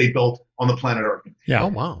thousands they built on the planet Earth. Yeah. Oh,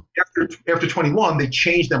 wow. After 21, they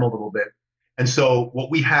changed them a little bit. And so what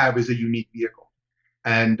we have is a unique vehicle.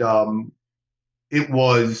 And it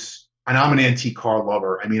was, and I'm an antique car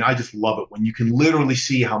lover. I mean, I just love it when you can literally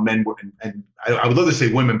see how men were, and I would love to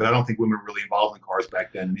say women, but I don't think women were really involved in cars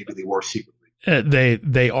back then. Maybe they were secretly.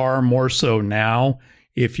 They are more so now.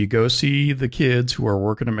 If you go see the kids who are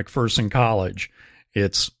working at McPherson College,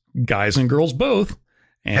 it's guys and girls both.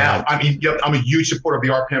 And now, I mean, I'm a huge supporter of the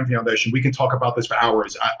RPM Foundation. We can talk about this for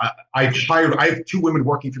hours. I have 2 women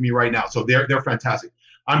working for me right now, so they're fantastic.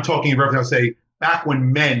 I'm talking about, I'll say, back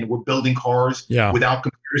when men were building cars without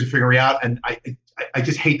computers and figuring out, and I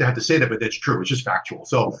just hate to have to say that, but that's true. It's just factual.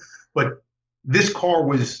 So, but this car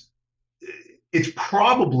it's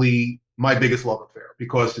probably my biggest love affair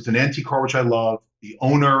because it's an antique car, which I love. The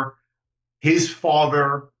owner, his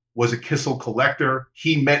father was a Kissel collector.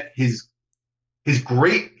 He met his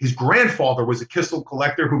grandfather was a Kissel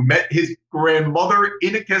collector who met his grandmother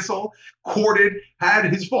in a Kissel, courted,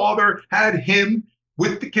 had his father, had him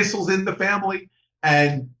with the Kissels in the family.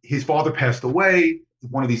 And his father passed away.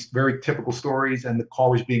 One of these very typical stories, and the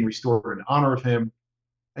car was being restored in honor of him.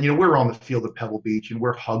 And, we're on the field at Pebble Beach and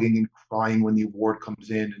we're hugging and crying when the award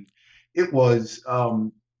comes in. And it was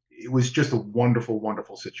just a wonderful,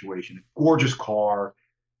 wonderful situation. Gorgeous car,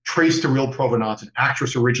 traced to real provenance. An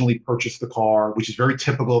actress originally purchased the car, which is very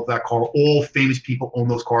typical of that car. All famous people own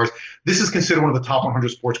those cars. This is considered one of the top 100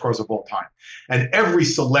 sports cars of all time. And every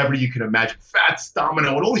celebrity you can imagine, Fats,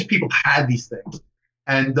 Domino, and all these people had these things.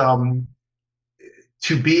 And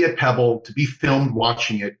to be at Pebble, to be filmed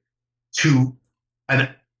watching it, and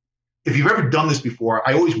if you've ever done this before,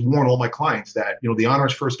 I always warn all my clients that, the honor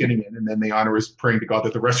is first getting in, and then the honor is praying to God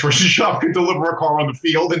that the restoration shop can deliver a car on the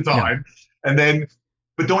field in time. Yeah. And then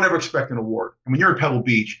but don't ever expect an award. And when you're at Pebble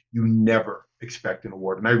Beach, you never expect an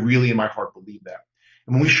award. And I really, in my heart, believe that.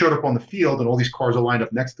 And when we showed up on the field and all these cars are lined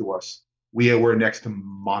up next to us, we were next to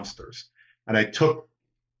monsters. And I took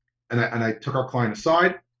our client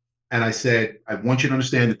aside and I said, I want you to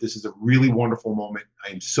understand that this is a really wonderful moment.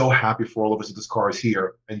 I am so happy for all of us that this car is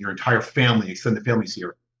here and your entire family, extended family is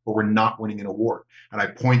here, but we're not winning an award. And I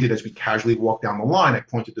pointed, as we casually walked down the line, I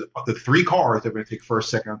pointed to the 3 cars that are going to take first,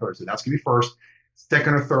 second, and third. So that's going to be first,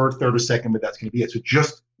 second or third, third or second, but that's going to be it. So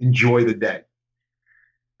just enjoy the day.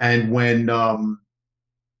 And when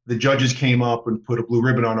the judges came up and put a blue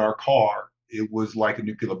ribbon on our car, it was like a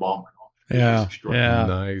nuclear bomb went off. Yeah.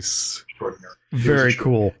 Nice. Extraordinary. Very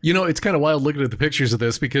cool. You know, it's kind of wild looking at the pictures of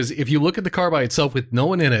this, because if you look at the car by itself with no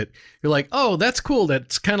one in it, you're like, oh, that's cool.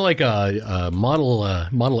 That's kind of like a Model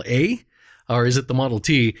A, or is it the Model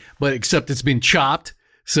T? But except it's been chopped.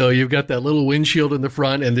 So you've got that little windshield in the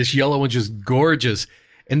front, and this yellow one's just gorgeous.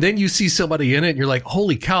 And then you see somebody in it, and you're like,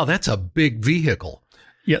 holy cow, that's a big vehicle.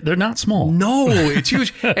 Yeah, they're not small. No, it's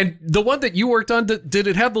huge. And the one that you worked on, did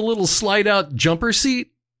it have the little slide out jumper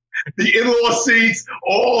seat? The in-law seats,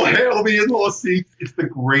 all hail the in-law seats. It's the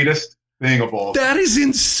greatest thing of all. That is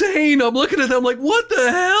insane. I'm looking at them like, what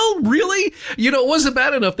the hell? Really? You know, it wasn't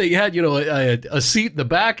bad enough that you had, you know, a seat in the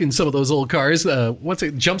back in some of those old cars. What's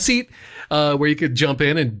it? Jump seat, where you could jump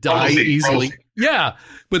in and die easily. Yeah.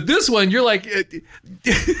 But this one, you're like,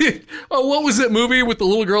 oh, what was that movie with the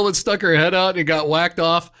little girl that stuck her head out and got whacked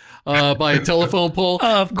off by a telephone pole?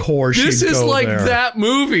 Of course. This is like that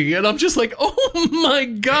movie. And I'm just like, oh my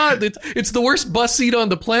God, it's the worst bus seat on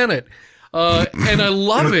the planet. And I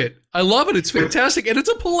love it. I love it. It's fantastic. And it's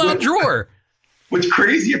a pull-out drawer. What's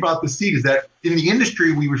crazy about the seat is that in the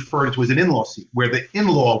industry, we refer to it as an in-law seat, where the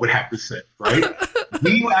in-law would have to sit, right?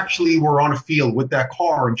 We actually were on a field with that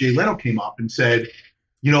car, and Jay Leno came up and said,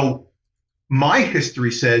 you know, my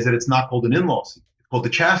history says that it's not called an in-law seat. It's called the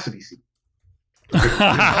chastity seat. Because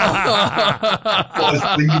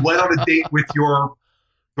when you went on a date with your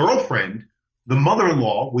girlfriend, the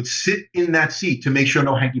mother-in-law would sit in that seat to make sure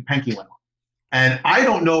no hanky-panky went on. And I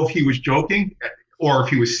don't know if he was joking or if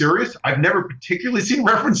he was serious. I've never particularly seen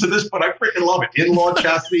reference to this, but I freaking love it. In-law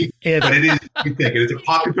chastity, but it is, you think, it is a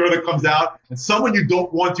pocket door that comes out, and someone you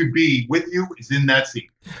don't want to be with you is in that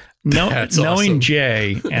seat. Knowing awesome.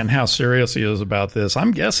 Jay and how serious he is about this,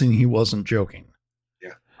 I'm guessing he wasn't joking.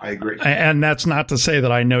 Yeah, I agree. And that's not to say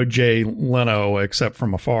that I know Jay Leno except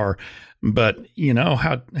from afar, but you know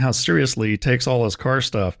how seriously he takes all his car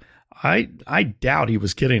stuff. I doubt he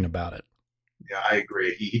was kidding about it. Yeah, I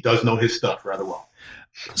agree. He does know his stuff rather well.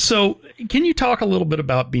 So can you talk a little bit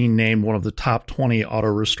about being named one of the top 20 auto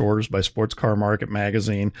restorers by Sports Car Market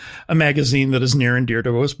magazine, a magazine that is near and dear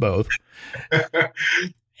to us both?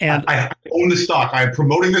 And I own the stock. I'm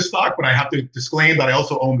promoting the stock, but I have to disclaim that I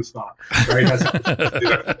also own the stock. Right?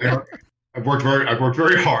 I've worked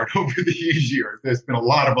very hard over these years. There's been a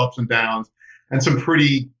lot of ups and downs and some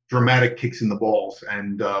pretty dramatic kicks in the balls.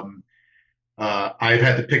 And I've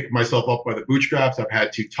had to pick myself up by the bootstraps. I've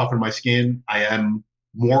had to toughen my skin. I am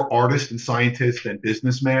more artist and scientist than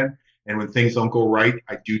businessman. And when things don't go right,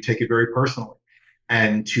 I do take it very personally.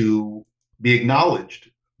 And to be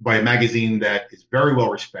acknowledged by a magazine that is very well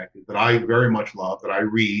respected, that I very much love, that I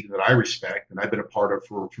read, that I respect, and I've been a part of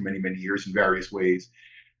for many, many years in various ways,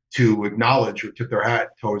 to acknowledge or tip their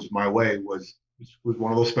hat towards my way was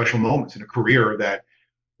one of those special moments in a career that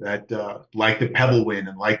like the Pebble win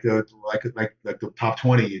and like the top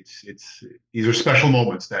 20, these are special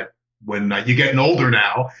moments that when you're getting older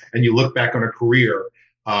now and you look back on a career,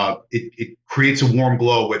 it creates a warm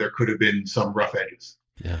glow where there could have been some rough edges.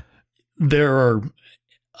 Yeah. There's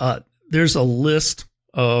a list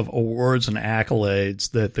of awards and accolades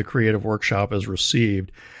that the Creative Workshop has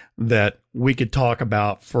received that we could talk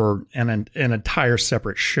about for an entire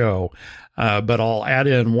separate show. But I'll add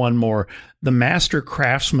in one more, the Master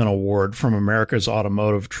Craftsman Award from America's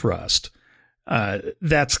Automotive Trust.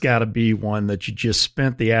 That's got to be one that you just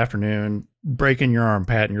spent the afternoon breaking your arm,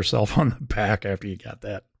 patting yourself on the back after you got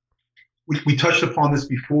that. We touched upon this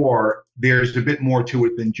before. There's a bit more to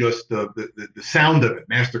it than just the sound of it,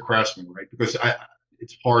 Master Craftsman, right? Because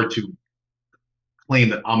it's hard to claim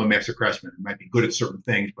that I'm a Master Craftsman. I might be good at certain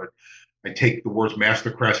things, but I take the words Master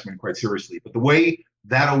Craftsman quite seriously. But the way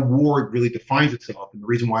that award really defines itself, and the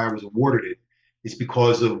reason why I was awarded it, is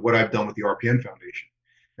because of what I've done with the RPN Foundation.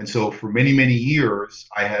 And so for many, many years,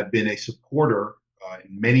 I have been a supporter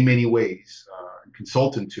in many, many ways,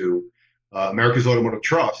 consultant to America's Automotive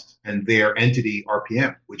Trust and their entity,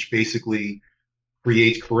 RPM, which basically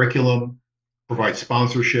creates curriculum, provides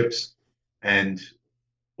sponsorships, and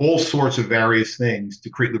all sorts of various things to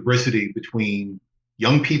create lubricity between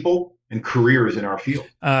young people and careers in our field.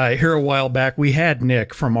 Here a while back, we had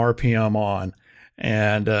Nick from RPM on,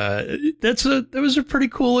 and that was a pretty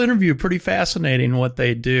cool interview, pretty fascinating what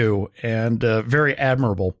they do, and very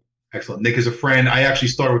admirable. Excellent. Nick is a friend. I actually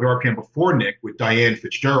started with RPM before Nick with Diane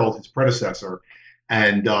Fitzgerald, his predecessor.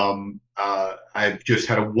 And I've just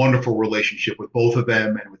had a wonderful relationship with both of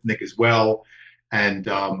them and with Nick as well. And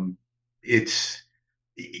it's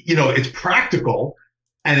practical,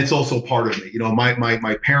 and it's also part of me.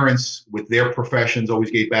 My parents with their professions always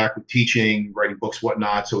gave back with teaching, writing books,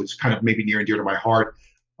 whatnot. So it's kind of maybe near and dear to my heart,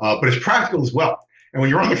 but it's practical as well. And when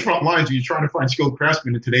you're on the front lines and you're trying to find skilled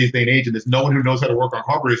craftsmen in today's day and age, and there's no one who knows how to work on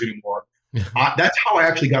carburetors anymore, that's how I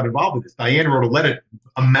actually got involved with this. Diane wrote a letter,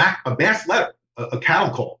 a mass letter, a cattle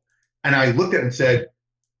call. And I looked at it and said,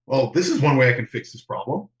 well, this is one way I can fix this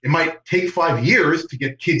problem. It might take 5 years to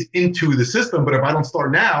get kids into the system, but if I don't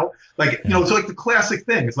start now, it's like the classic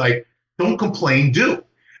thing. It's like, don't complain, do.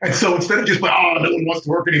 And so instead of just no one wants to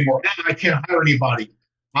work anymore, I can't hire anybody,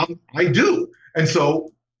 I do. And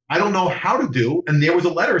so I don't know how to do. And there was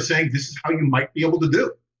a letter saying, this is how you might be able to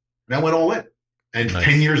do. And I went all in. And nice.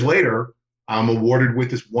 10 years later, I'm awarded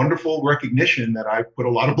with this wonderful recognition that I put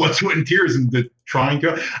a lot of blood, sweat, and tears into trying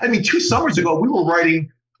to. 2 summers ago, we were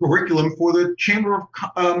writing curriculum for the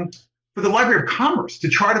for the Library of Commerce to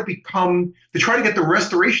try to get the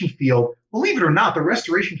restoration field. Believe it or not, the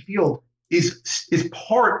restoration field is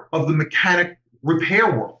part of the mechanic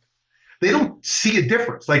repair world. They don't see a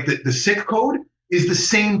difference. Like the SIC code is the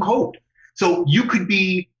same code. So you could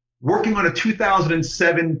be working on a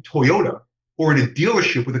 2007 Toyota or in a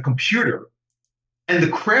dealership with a computer, and the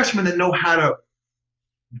craftsmen that know how to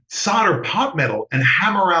solder pot metal and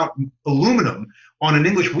hammer out aluminum on an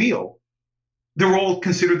English wheel, they're all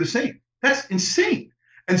considered the same. That's insane.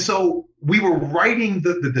 And so we were writing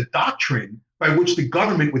the doctrine by which the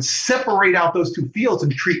government would separate out those two fields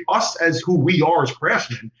and treat us as who we are as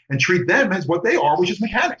craftsmen and treat them as what they are, which is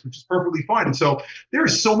mechanics, which is perfectly fine. And so there are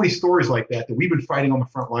so many stories like that we've been fighting on the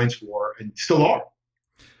front lines for and still are.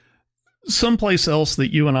 Someplace else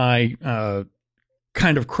that you and I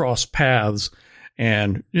kind of crossed paths,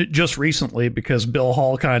 and just recently because Bill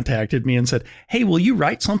Hall contacted me and said, hey, will you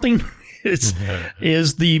write something?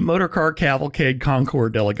 is the Motorcar Cavalcade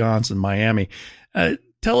Concours d'Elegance in Miami.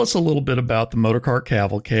 Tell us a little bit about the Motorcar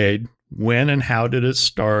Cavalcade. When and how did it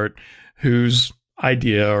start? Whose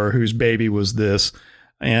idea or whose baby was this?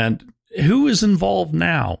 And who is involved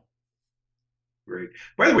now? Great.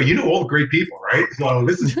 By the way, you know all the great people, right? So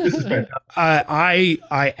this is fantastic.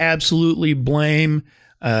 I absolutely blame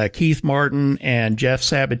Keith Martin and Jeff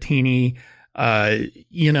Sabatini.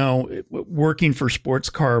 Working for Sports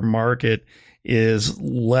Car Market is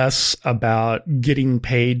less about getting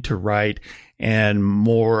paid to write and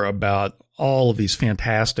more about all of these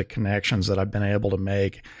fantastic connections that I've been able to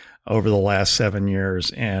make over the last 7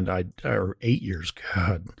 years or 8 years,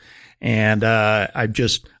 God. And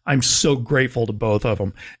I'm so grateful to both of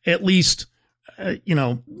them. At least, 4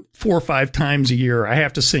 or 5 times a year, I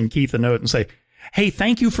have to send Keith a note and say, hey,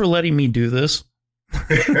 thank you for letting me do this.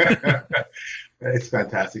 It's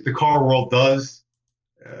fantastic. The car world does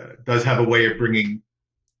have a way of bringing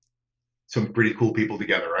some pretty cool people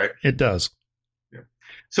together, right? It does. Yeah.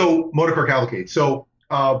 So Motorcar Cavalcade. So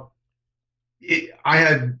I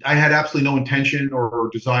had absolutely no intention or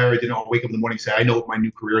desire. I didn't wake up in the morning and say, I know what my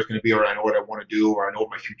new career is going to be, or I know what I want to do, or I know what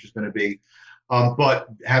my future is going to be. But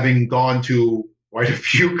having gone to quite a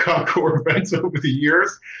few Concours events over the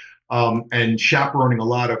years and chaperoning a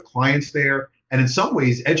lot of clients there, and in some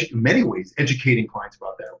ways, many ways, educating clients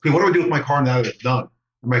about that. Okay, what do I do with my car now that it's done?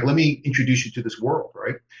 I'm like, let me introduce you to this world,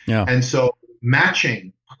 right? Yeah. And so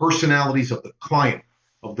matching personalities of the client,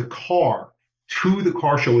 of the car, to the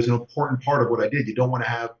car show is an important part of what I did. You don't want to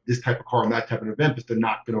have this type of car and that type of event because they're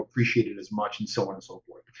not going to appreciate it as much, and so on and so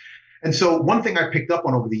forth. And so one thing I picked up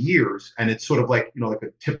on over the years, and it's sort of like, like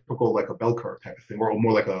a typical, like a bell curve type of thing, or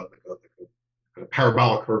more like a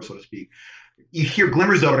parabolic curve, so to speak. You hear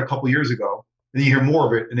glimmers of it a couple of years ago, then you hear more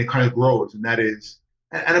of it, and it kind of grows. And that is,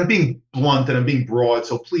 and I'm being blunt and I'm being broad,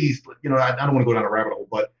 so please, I don't want to go down a rabbit hole,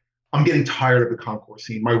 but I'm getting tired of the concours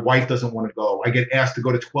scene. My wife doesn't want to go. I get asked to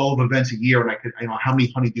go to 12 events a year, and how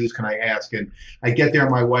many honeydews can I ask? And I get there,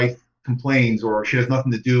 and my wife complains, or she has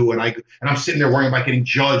nothing to do, and I'm sitting there worrying about getting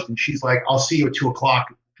judged, and she's like, "I'll see you at 2:00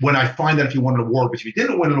 when I find out if you won an award. But if you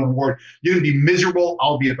didn't win an award, you're gonna be miserable.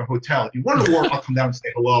 I'll be at the hotel. If you won an award, I'll come down and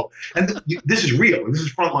say hello." And this is real. This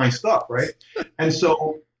is frontline stuff, right? And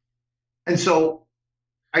so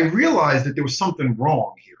I realized that there was something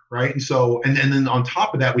wrong here. Right. And so, and then on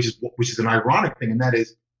top of that, which is an ironic thing, and that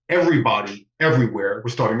is everybody everywhere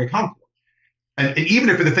was starting a concours. And even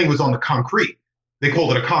if the thing was on the concrete, they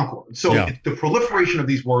called it a Concours. So Yeah. it's the proliferation of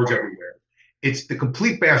these words everywhere. It's the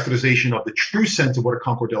complete bastardization of the true sense of what a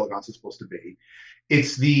Concours d'Elegance is supposed to be.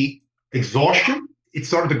 It's the exhaustion. It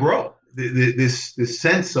started to grow. This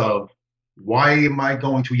sense of, why am I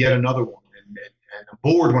going to yet another one? And I'm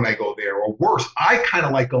bored when I go there. Or worse, I kind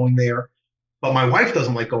of like going there, but my wife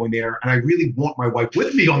doesn't like going there. And I really want my wife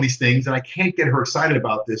with me on these things. And I can't get her excited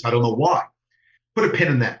about this. I don't know why. Put a pin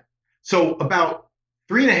in that. So about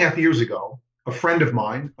 3.5 years ago, a friend of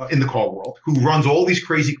mine in the car world who runs all these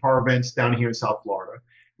crazy car events down here in South Florida,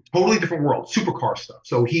 totally different world, supercar stuff.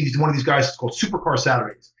 So he's one of these guys called Supercar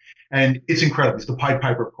Saturdays. And it's incredible. He's the Pied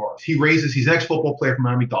Piper of cars. He's an ex-football player from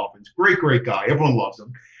Miami Dolphins. Great guy. Everyone loves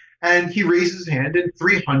him. And he raises his hand and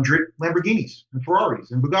 300 Lamborghinis and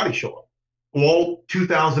Ferraris and Bugattis show up, all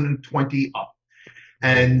 2020 up.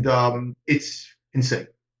 And it's insane.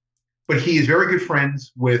 But he is very good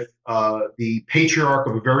friends with the patriarch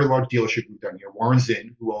of a very large dealership group down here, Warren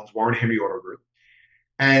Zinn, who owns Warren Henry Auto Group.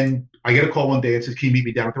 And I get a call one day and says, can you meet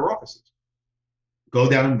me down at their offices? Go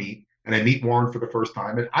down and meet. And I meet Warren for the first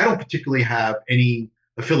time. And I don't particularly have any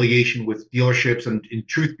affiliation with dealerships. And in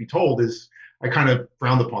truth be told, I kind of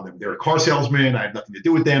frowned upon them. They're car salesmen. I have nothing to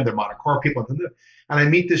do with them. They're modern car people. And I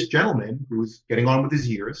meet this gentleman who's getting on with his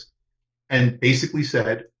years and basically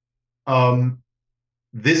said,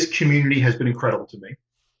 this community has been incredible to me.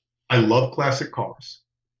 I love classic cars.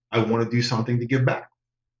 I want to do something to give back.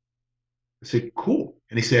 I said, cool.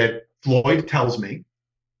 And he said, Floyd tells me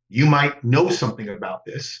you might know something about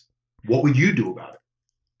this. What would you do about it?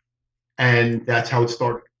 And that's how it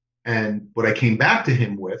started. And what I came back to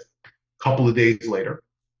him with a couple of days later,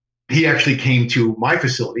 he actually came to my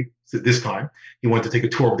facility this time. He wanted to take a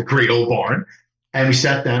tour of the great old barn. And we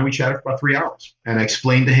sat down and we chatted for about 3 hours. And I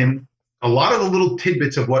explained to him a lot of the little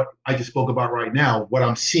tidbits of what I just spoke about right now, what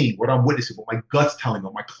I'm seeing, what I'm witnessing, what my gut's telling me,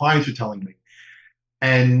 what my clients are telling me.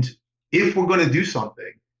 And if we're going to do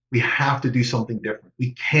something, we have to do something different.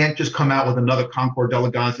 We can't just come out with another Concours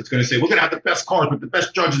d'Elegance that's going to say, we're going to have the best cars with the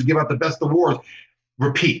best judges, give out the best awards.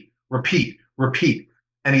 Repeat.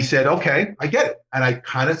 And he said, okay, I get it. And I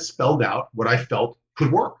kind of spelled out what I felt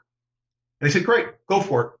could work. And he said, great, go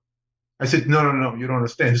for it. I said, no, you don't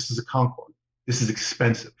understand. This is a Concours. This is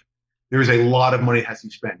expensive. There is a lot of money that has to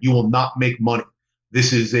be spent. You will not make money.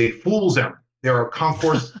 This is a fool's errand. There are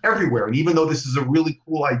Concours everywhere. And even though this is a really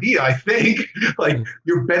cool idea, I think, like,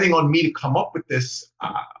 you're betting on me to come up with this.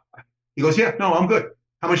 He goes, yeah, no, I'm good.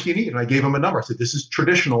 How much do you need? And I gave him a number. I said, this is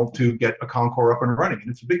traditional to get a Concours up and running.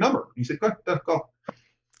 And it's a big number. And he said, good, go.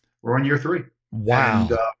 We're on year 3. Wow.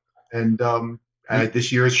 And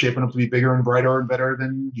this year is shaping up to be bigger and brighter and better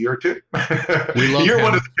than year 2. We love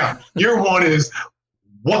year one is,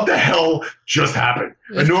 what the hell just happened?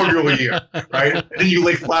 Inaugural year, right? And then you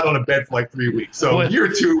lay flat on a bed for like 3 weeks. So year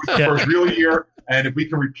 2 is the first real year. And if we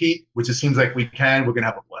can repeat, which it seems like we can, we're going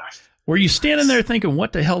to have a blast. Were you standing there thinking,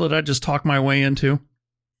 what the hell did I just talk my way into?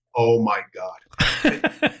 Oh, my God.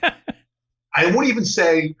 I won't even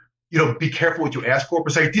say, be careful what you ask for,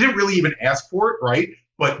 because I didn't really even ask for it, right?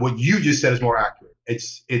 But what you just said is more accurate.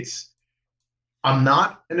 I'm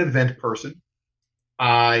not an event person.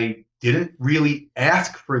 I didn't really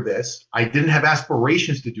ask for this. I didn't have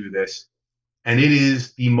aspirations to do this. And it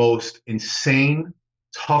is the most insane,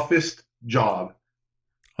 toughest job.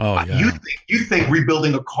 Oh, yeah. You think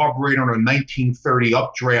rebuilding a carburetor on a 1930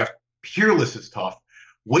 updraft Peerless is tough.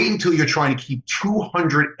 Wait until you're trying to keep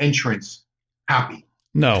 200 entrants happy.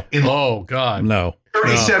 No. Oh, God. No.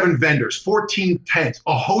 37 vendors, 14 tents,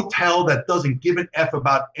 a hotel that doesn't give an F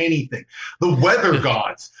about anything. The weather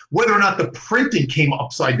gods, whether or not the printing came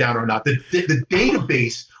upside down or not, the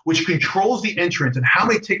database which controls the entrance and how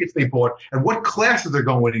many tickets they bought and what classes they're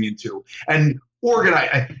going into, and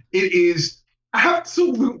organize. It is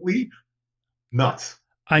absolutely nuts.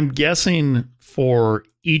 I'm guessing for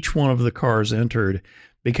each one of the cars entered,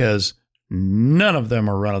 because none of them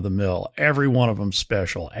are run-of-the-mill. Every one of them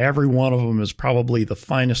special. Every one of them is probably the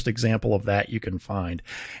finest example of that you can find.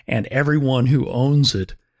 And everyone who owns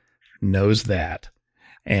it knows that.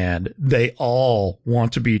 And they all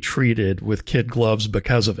want to be treated with kid gloves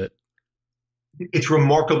because of it. It's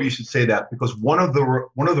remarkable you should say that, because one of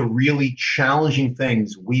the really challenging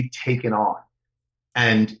things we've taken on,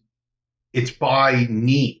 and it's by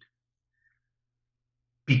need,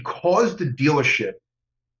 because the dealership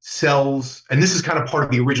sells, and this is kind of part of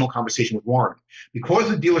the original conversation with Warren, because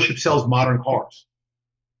the dealership sells modern cars,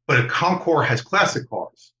 but a Concours has classic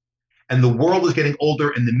cars, and the world is getting older,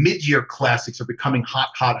 and the mid-year classics are becoming hot,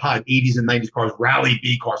 80s and 90s cars, rally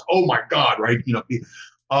B cars. Oh my God, right?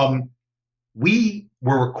 We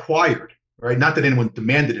were required, right? Not that anyone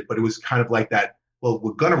demanded it, but it was kind of like that. Well,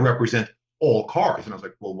 we're going to represent all cars. And I was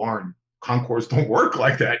like, well, Warren, Concours don't work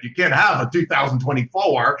like that. You can't have a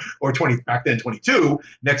 2024 or 20 back then 22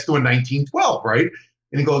 next to a 1912, right?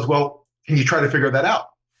 And he goes, well, can you try to figure that out?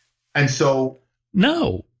 And so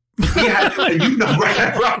no. He had, and you know, right?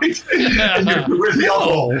 And where's the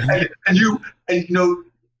elbow? And you know,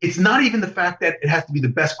 it's not even the fact that it has to be the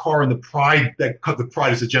best car and the pride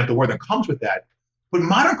is a gentle word that comes with that. But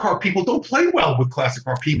modern car people don't play well with classic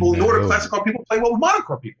car people, nor do classic car people play well with modern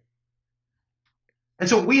car people. And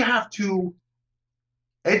so we have to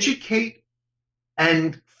educate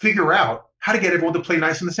and figure out how to get everyone to play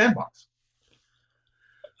nice in the sandbox.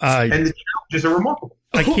 And the challenges are remarkable.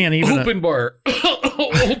 I can't even open bar.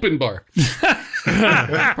 Open bar.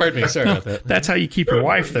 Pardon me. Sorry about that. That's how you keep your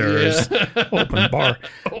wife there. Is open bar.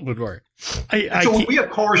 Open bar. So we have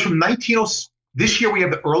cars from 1906. This year we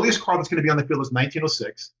have the earliest car that's going to be on the field is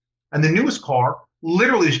 1906, and the newest car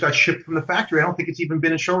literally just got shipped from the factory. I don't think it's even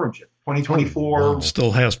been in showroom yet. 2024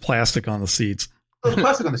 still has plastic on the seats. Still has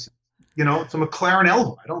plastic on the seats. You know, it's a McLaren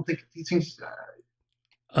Elva. I don't think these things.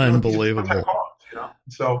 Unbelievable. Cars, you know,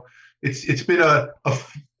 so it's been a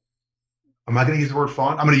I'm not going to use the word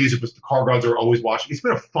fun. I'm going to use it because the car gods are always watching. It's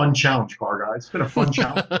been a fun challenge, car guys. It's been a fun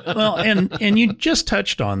challenge. Well, and you just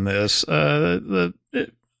touched on this.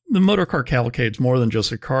 The Motorcar Cavalcade is more than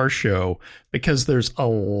just a car show because there's a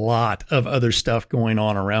lot of other stuff going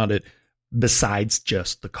on around it besides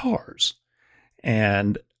just the cars.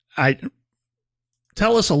 And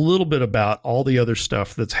tell us a little bit about all the other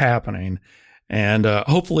stuff that's happening. And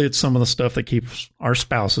hopefully it's some of the stuff that keeps our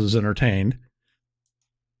spouses entertained.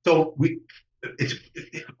 So it's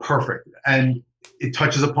perfect. And it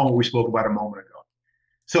touches upon what we spoke about a moment ago.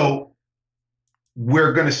 So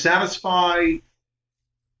we're going to satisfy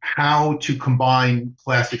how to combine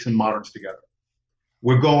classics and moderns together.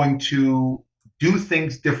 We're going to do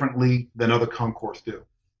things differently than other concours do.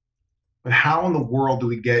 But how in the world do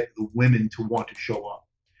we get the women to want to show up?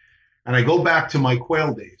 And I go back to my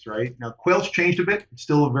Quail days, right? Now, Quail's changed a bit. It's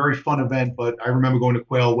still a very fun event, but I remember going to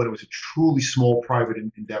Quail when it was a truly small private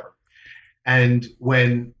endeavor. And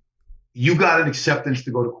when you got an acceptance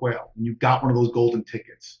to go to Quail, and you got one of those golden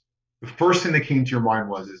tickets, the first thing that came to your mind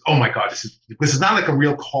was, oh my God, this is not like a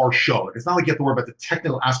real car show. It's not like you have to worry about the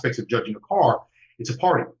technical aspects of judging a car. It's a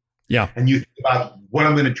party. Yeah. And you think about what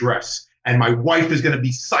I'm going to dress. And my wife is going to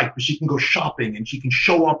be psyched, but she can go shopping and she can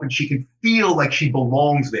show up and she can feel like she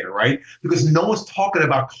belongs there, right? Because no one's talking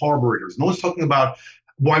about carburetors. No one's talking about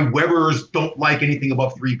why Webers don't like anything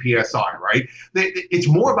above 3 PSI, right? It's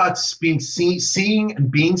more about being seeing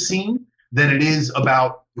and being seen than it is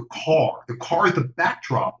about the car. The car is the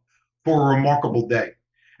backdrop for a remarkable day.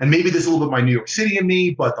 And maybe this is a little bit my New York City in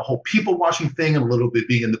me, but the whole people watching thing and a little bit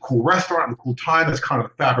being in the cool restaurant and the cool time, that's kind of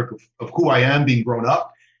the fabric of who I am being grown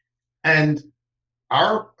up. And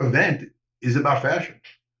our event is about fashion.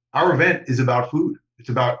 Our event is about food. It's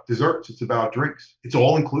about desserts. It's about drinks. It's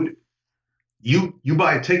all included. You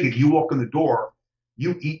buy a ticket, you walk in the door,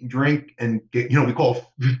 you eat and drink and get, we call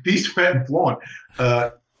it feast, fat, and flaunt.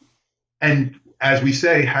 And as we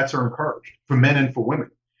say, hats are encouraged for men and for women.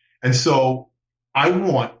 And so I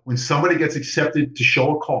want, when somebody gets accepted to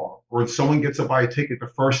show a car or when someone gets to buy a ticket, the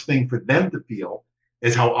first thing for them to feel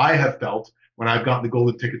is how I have felt when I've gotten the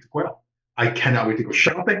golden ticket to Quail. I cannot wait to go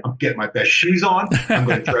shopping. I'm getting my best shoes on. I'm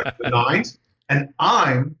going to dress the nines. And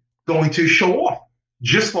I'm going to show off,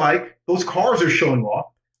 just like those cars are showing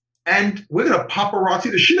off. And we're going to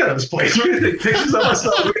paparazzi the shit out of this place. We're going to take pictures of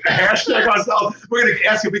ourselves. We're going to hashtag ourselves. We're going to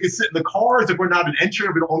ask if we can sit in the cars, if we're not an entry,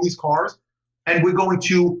 if we don't own these cars. And we're going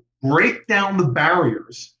to break down the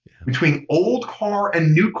barriers between old car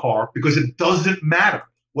and new car because it doesn't matter.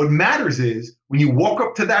 What matters is when you walk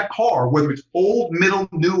up to that car, whether it's old, middle,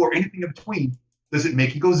 new, or anything in between, does it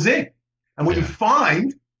make you go zing? And what you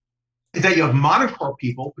find is that you have modern car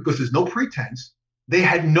people, because there's no pretense, they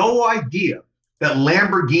had no idea that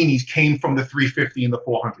Lamborghinis came from the 350 and the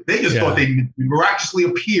 400. They just thought they miraculously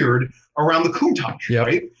appeared around the Countach,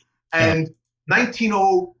 right? And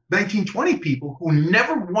 1920 people who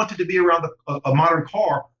never wanted to be around a modern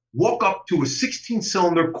car walk up to a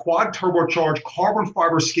 16-cylinder quad turbocharged carbon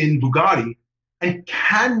fiber skin Bugatti and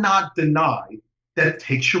cannot deny that it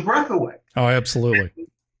takes your breath away. Oh, absolutely.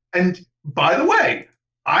 And by the way,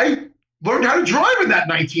 I learned how to drive in that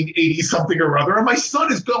 1980 something or other, and my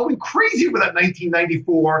son is going crazy with that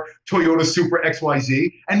 1994 Toyota Supra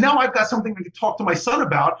XYZ. And now I've got something to talk to my son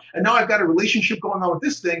about, and now I've got a relationship going on with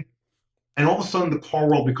this thing. And all of a sudden, the car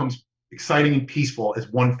world becomes exciting and peaceful as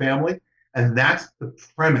one family. And that's the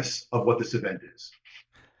premise of what this event is.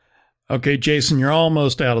 Okay, Jason, you're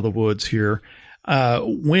almost out of the woods here.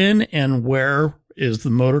 When and where is the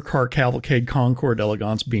Motorcar Cavalcade Concours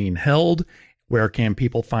d'Elegance being held? Where can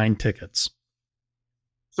people find tickets?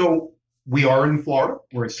 So we are in Florida.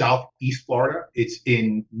 We're in Southeast Florida. It's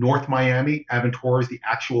in North Miami. Aventura is the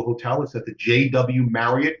actual hotel. It's at the JW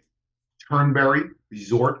Marriott Turnberry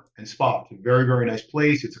Resort and Spa. It's a very, very nice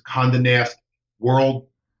place. It's a Condé Nast World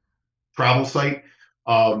travel site.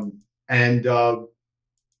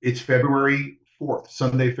 It's February 4th,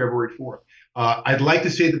 Sunday, February 4th. I'd like to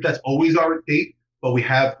say that that's always our date, but we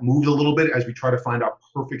have moved a little bit as we try to find our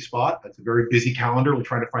perfect spot. That's a very busy calendar. We're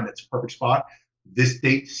trying to find that perfect spot. This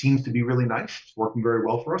date seems to be really nice. It's working very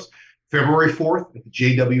well for us. February 4th at the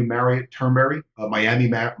JW Marriott Turnberry, Miami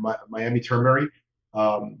Turnberry,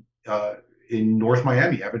 in North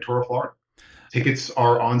Miami, Aventura, Florida. Tickets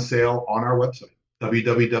are on sale on our website,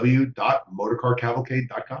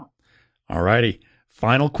 www.motorcarcavalcade.com. All righty.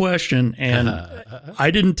 Final question, and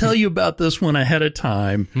I didn't tell you about this one ahead of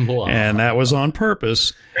time, and that was on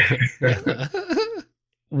purpose.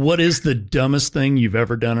 What is the dumbest thing you've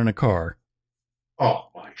ever done in a car? Oh,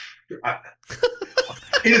 my God.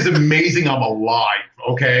 It is amazing I'm alive,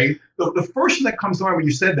 okay? The first thing that comes to mind when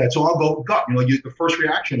you said that, so I'll go gut. The first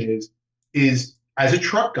reaction is as a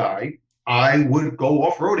truck guy, I would go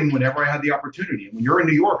off-roading whenever I had the opportunity. And when you're in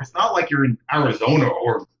New York, it's not like you're in Arizona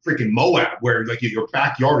or freaking Moab, where like your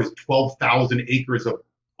backyard is 12,000 acres of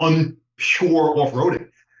unpure off-roading.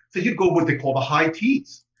 So you'd go what they call the high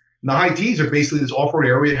tees. And the high tees are basically this off-road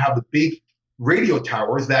area that have the big radio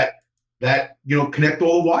towers that connect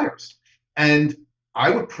all the wires. And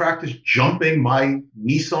I would practice jumping my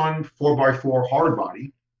Nissan 4x4 hard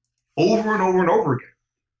body over and over and over again.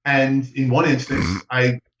 And in one instance,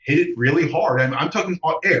 I hit it really hard. And I'm talking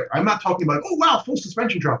air. I'm not talking about, oh, wow, full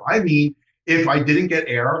suspension drop. I mean, if I didn't get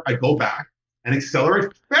air, I'd go back and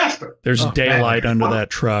accelerate faster. There's daylight under that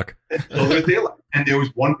truck. So there's daylight. And there was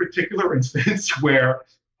one particular instance where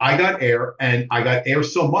I got air, and I got air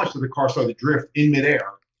so much that the car started to drift in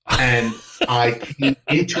midair. And I came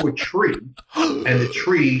into a tree, and the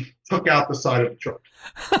tree took out the side of the truck.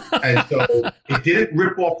 And so it didn't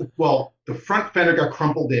rip off the front fender got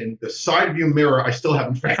crumpled in. The side view mirror, I still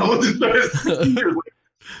haven't found.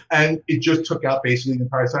 And it just took out basically the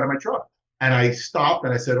entire side of my truck. And I stopped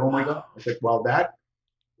and I said, oh my God. I said, well, that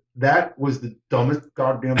was the dumbest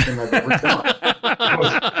goddamn thing I've ever done.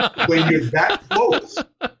 Because when you're that close,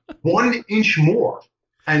 1 inch more,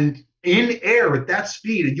 and in air at that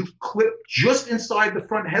speed, and you clip just inside the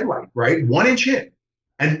front headlight, right? 1 inch in.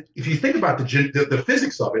 And if you think about the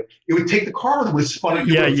physics of it, it would take the car that was spun.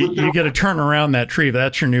 Yeah, you got to turn around that tree.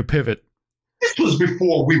 That's your new pivot. This was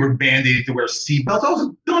before we were mandated to wear seatbelts. I was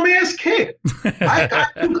a dumbass kid.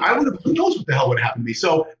 I would have, who knows what the hell would happen to me.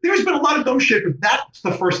 So there's been a lot of dumb shit, but that's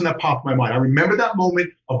the first thing that popped in my mind. I remember that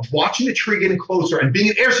moment of watching the tree getting closer and being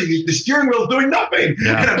in air, so the steering wheel is doing nothing.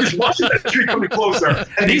 Yeah. And I'm just watching that tree coming closer.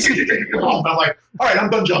 And I'm like, all right,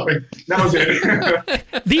 I'm done jumping. That was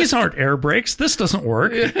it. These aren't air brakes. This doesn't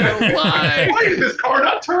work. Why? Why is this car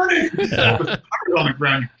not turning? Yeah. On the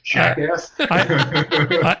ground, you jackass.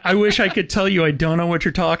 I wish I could tell you I don't know what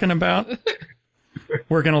you're talking about.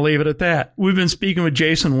 We're going to leave it at that. We've been speaking with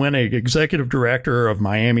Jason Wenig, Executive Director of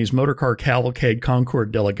Miami's Motorcar Cavalcade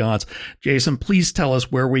Concours d'Elegance. Jason, please tell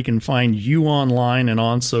us where we can find you online and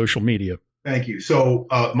on social media. Thank you. So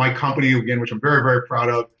my company, again, which I'm very, very proud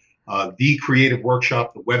of, The Creative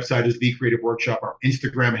Workshop. The website is The Creative Workshop. Our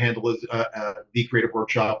Instagram handle is The Creative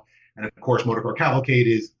Workshop. And of course, Motorcar Cavalcade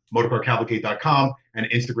is motorcarcavalcade.com, and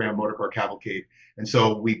Instagram, Motorcar Cavalcade. And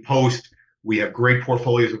so we have great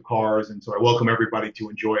portfolios of cars. And so I welcome everybody to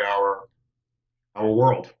enjoy our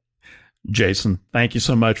world. Jason, thank you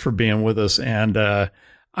so much for being with us. And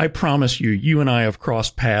I promise you and I have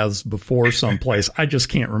crossed paths before someplace. I just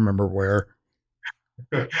can't remember where.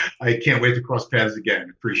 I can't wait to cross paths again.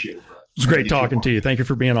 Appreciate it, bro. It's great talking to you. Thank you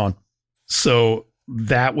for being on. So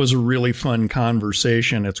that was a really fun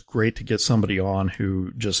conversation. It's great to get somebody on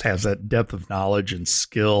who just has that depth of knowledge and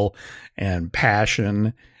skill and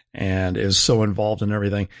passion and is so involved in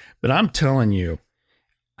everything. But I'm telling you,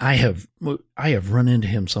 I have run into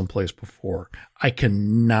him someplace before. I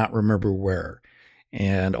cannot remember where.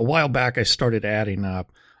 And a while back, I started adding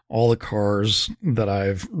up all the cars that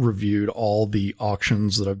I've reviewed, all the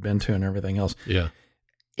auctions that I've been to and everything else. Yeah.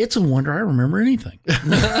 It's a wonder I remember anything.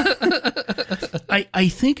 I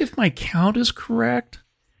think if my count is correct,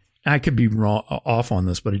 I could be off on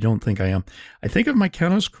this, but I don't think I am. I think if my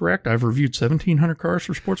count is correct, I've reviewed 1,700 cars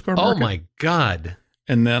for Sports Car Market. Oh, my God.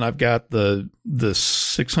 And then I've got the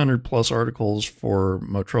 600 plus articles for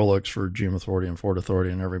Motrolux, for GM Authority and Ford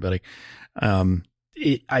Authority and everybody.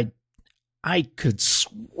 I could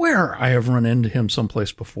swear I have run into him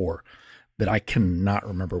someplace before, that I cannot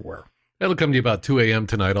remember where. It'll come to you about 2 a.m.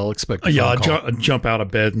 tonight. I'll expect a Yeah, phone call. I'll jump out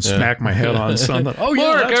of bed and smack my head on something. Oh, yeah,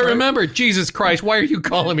 Mark, that's I right. remember. Jesus Christ, why are you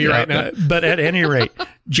calling me right now? But at any rate,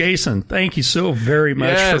 Jason, thank you so very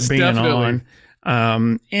much Yes, for being definitely.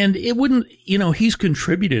 on. And it wouldn't, he's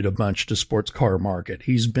contributed a bunch to Sports Car Market.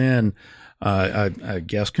 He's been a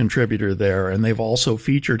guest contributor there, and they've also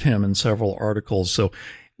featured him in several articles. So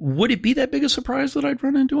would it be that big a surprise that I'd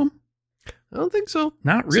run into him? I don't think so.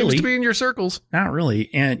 Not really. Seems to be in your circles. Not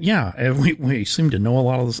really. And yeah, we seem to know a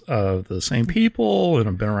lot of the same people and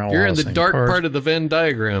have been around You're a lot in of the same dark cars. part of the Venn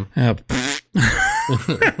diagram.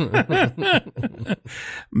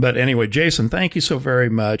 But anyway, Jason, thank you so very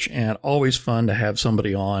much. And always fun to have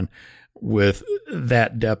somebody on with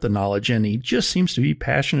that depth of knowledge. And he just seems to be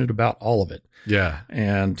passionate about all of it. Yeah.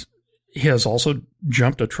 And he has also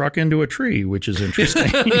jumped a truck into a tree, which is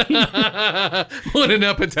interesting. What an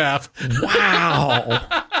epitaph. Wow.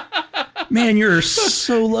 Man, you're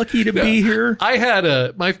so lucky to be here. I had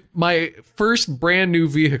my first brand new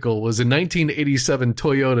vehicle was a 1987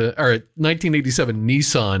 Toyota or 1987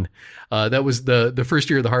 Nissan. That was the first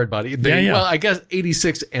year of the hard body. Yeah. Well, I guess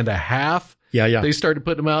 86 and a half. Yeah. They started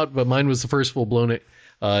putting them out, but mine was the first full blown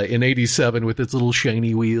in 87 with its little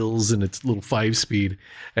shiny wheels and its little 5-speed.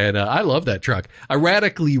 And I love that truck. I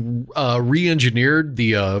radically re-engineered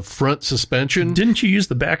the front suspension. Didn't you use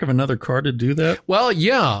the back of another car to do that? Well,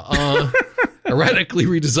 yeah. I radically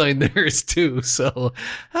redesigned theirs too. So,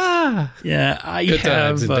 Yeah, I good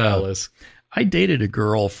times have. in Dallas. I dated a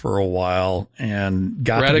girl for a while and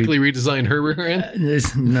got Radically redesigned her rear end?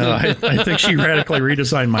 No, I think she radically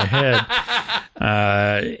redesigned my head.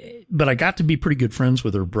 But I got to be pretty good friends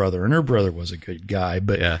with her brother, and her brother was a good guy.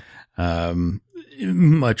 But Yeah.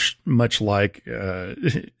 much like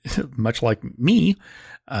me,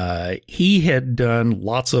 he had done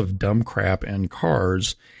lots of dumb crap in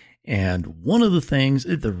cars. And one of the things,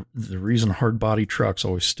 the reason hard body trucks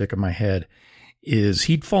always stick in my head is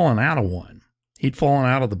he'd fallen out of one. He'd fallen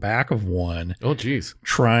out of the back of one. Oh, geez.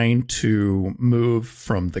 Trying to move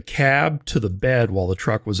from the cab to the bed while the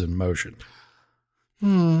truck was in motion.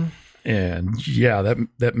 And yeah,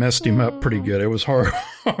 that messed him up pretty good. It was hard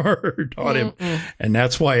on him. And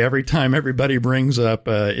that's why every time everybody brings up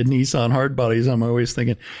Nissan hard bodies, I'm always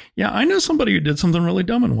thinking, yeah, I know somebody who did something really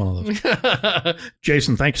dumb in one of those.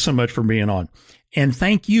 Jason, thank you so much for being on. And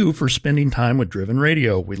thank you for spending time with Driven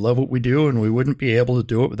Radio. We love what we do, and we wouldn't be able to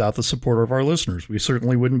do it without the support of our listeners. We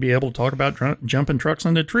certainly wouldn't be able to talk about jumping trucks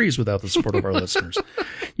into trees without the support of our listeners.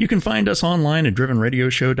 You can find us online at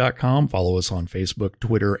drivenradioshow.com. Follow us on Facebook,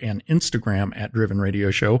 Twitter, and Instagram at Driven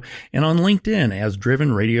Radio Show, and on LinkedIn as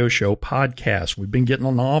Driven Radio Show Podcast. We've been getting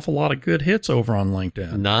an awful lot of good hits over on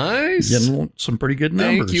LinkedIn. Nice. Getting some pretty good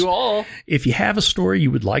numbers. Thank you all. If you have a story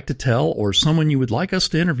you would like to tell or someone you would like us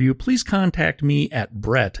to interview, please contact me at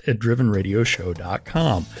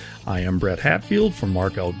brett@drivenradioshow.com. I am Brett Hatfield from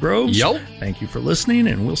Mark L. Groves. Yo. Thank you for listening,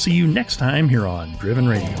 and we'll see you next time here on Driven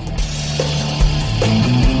Radio.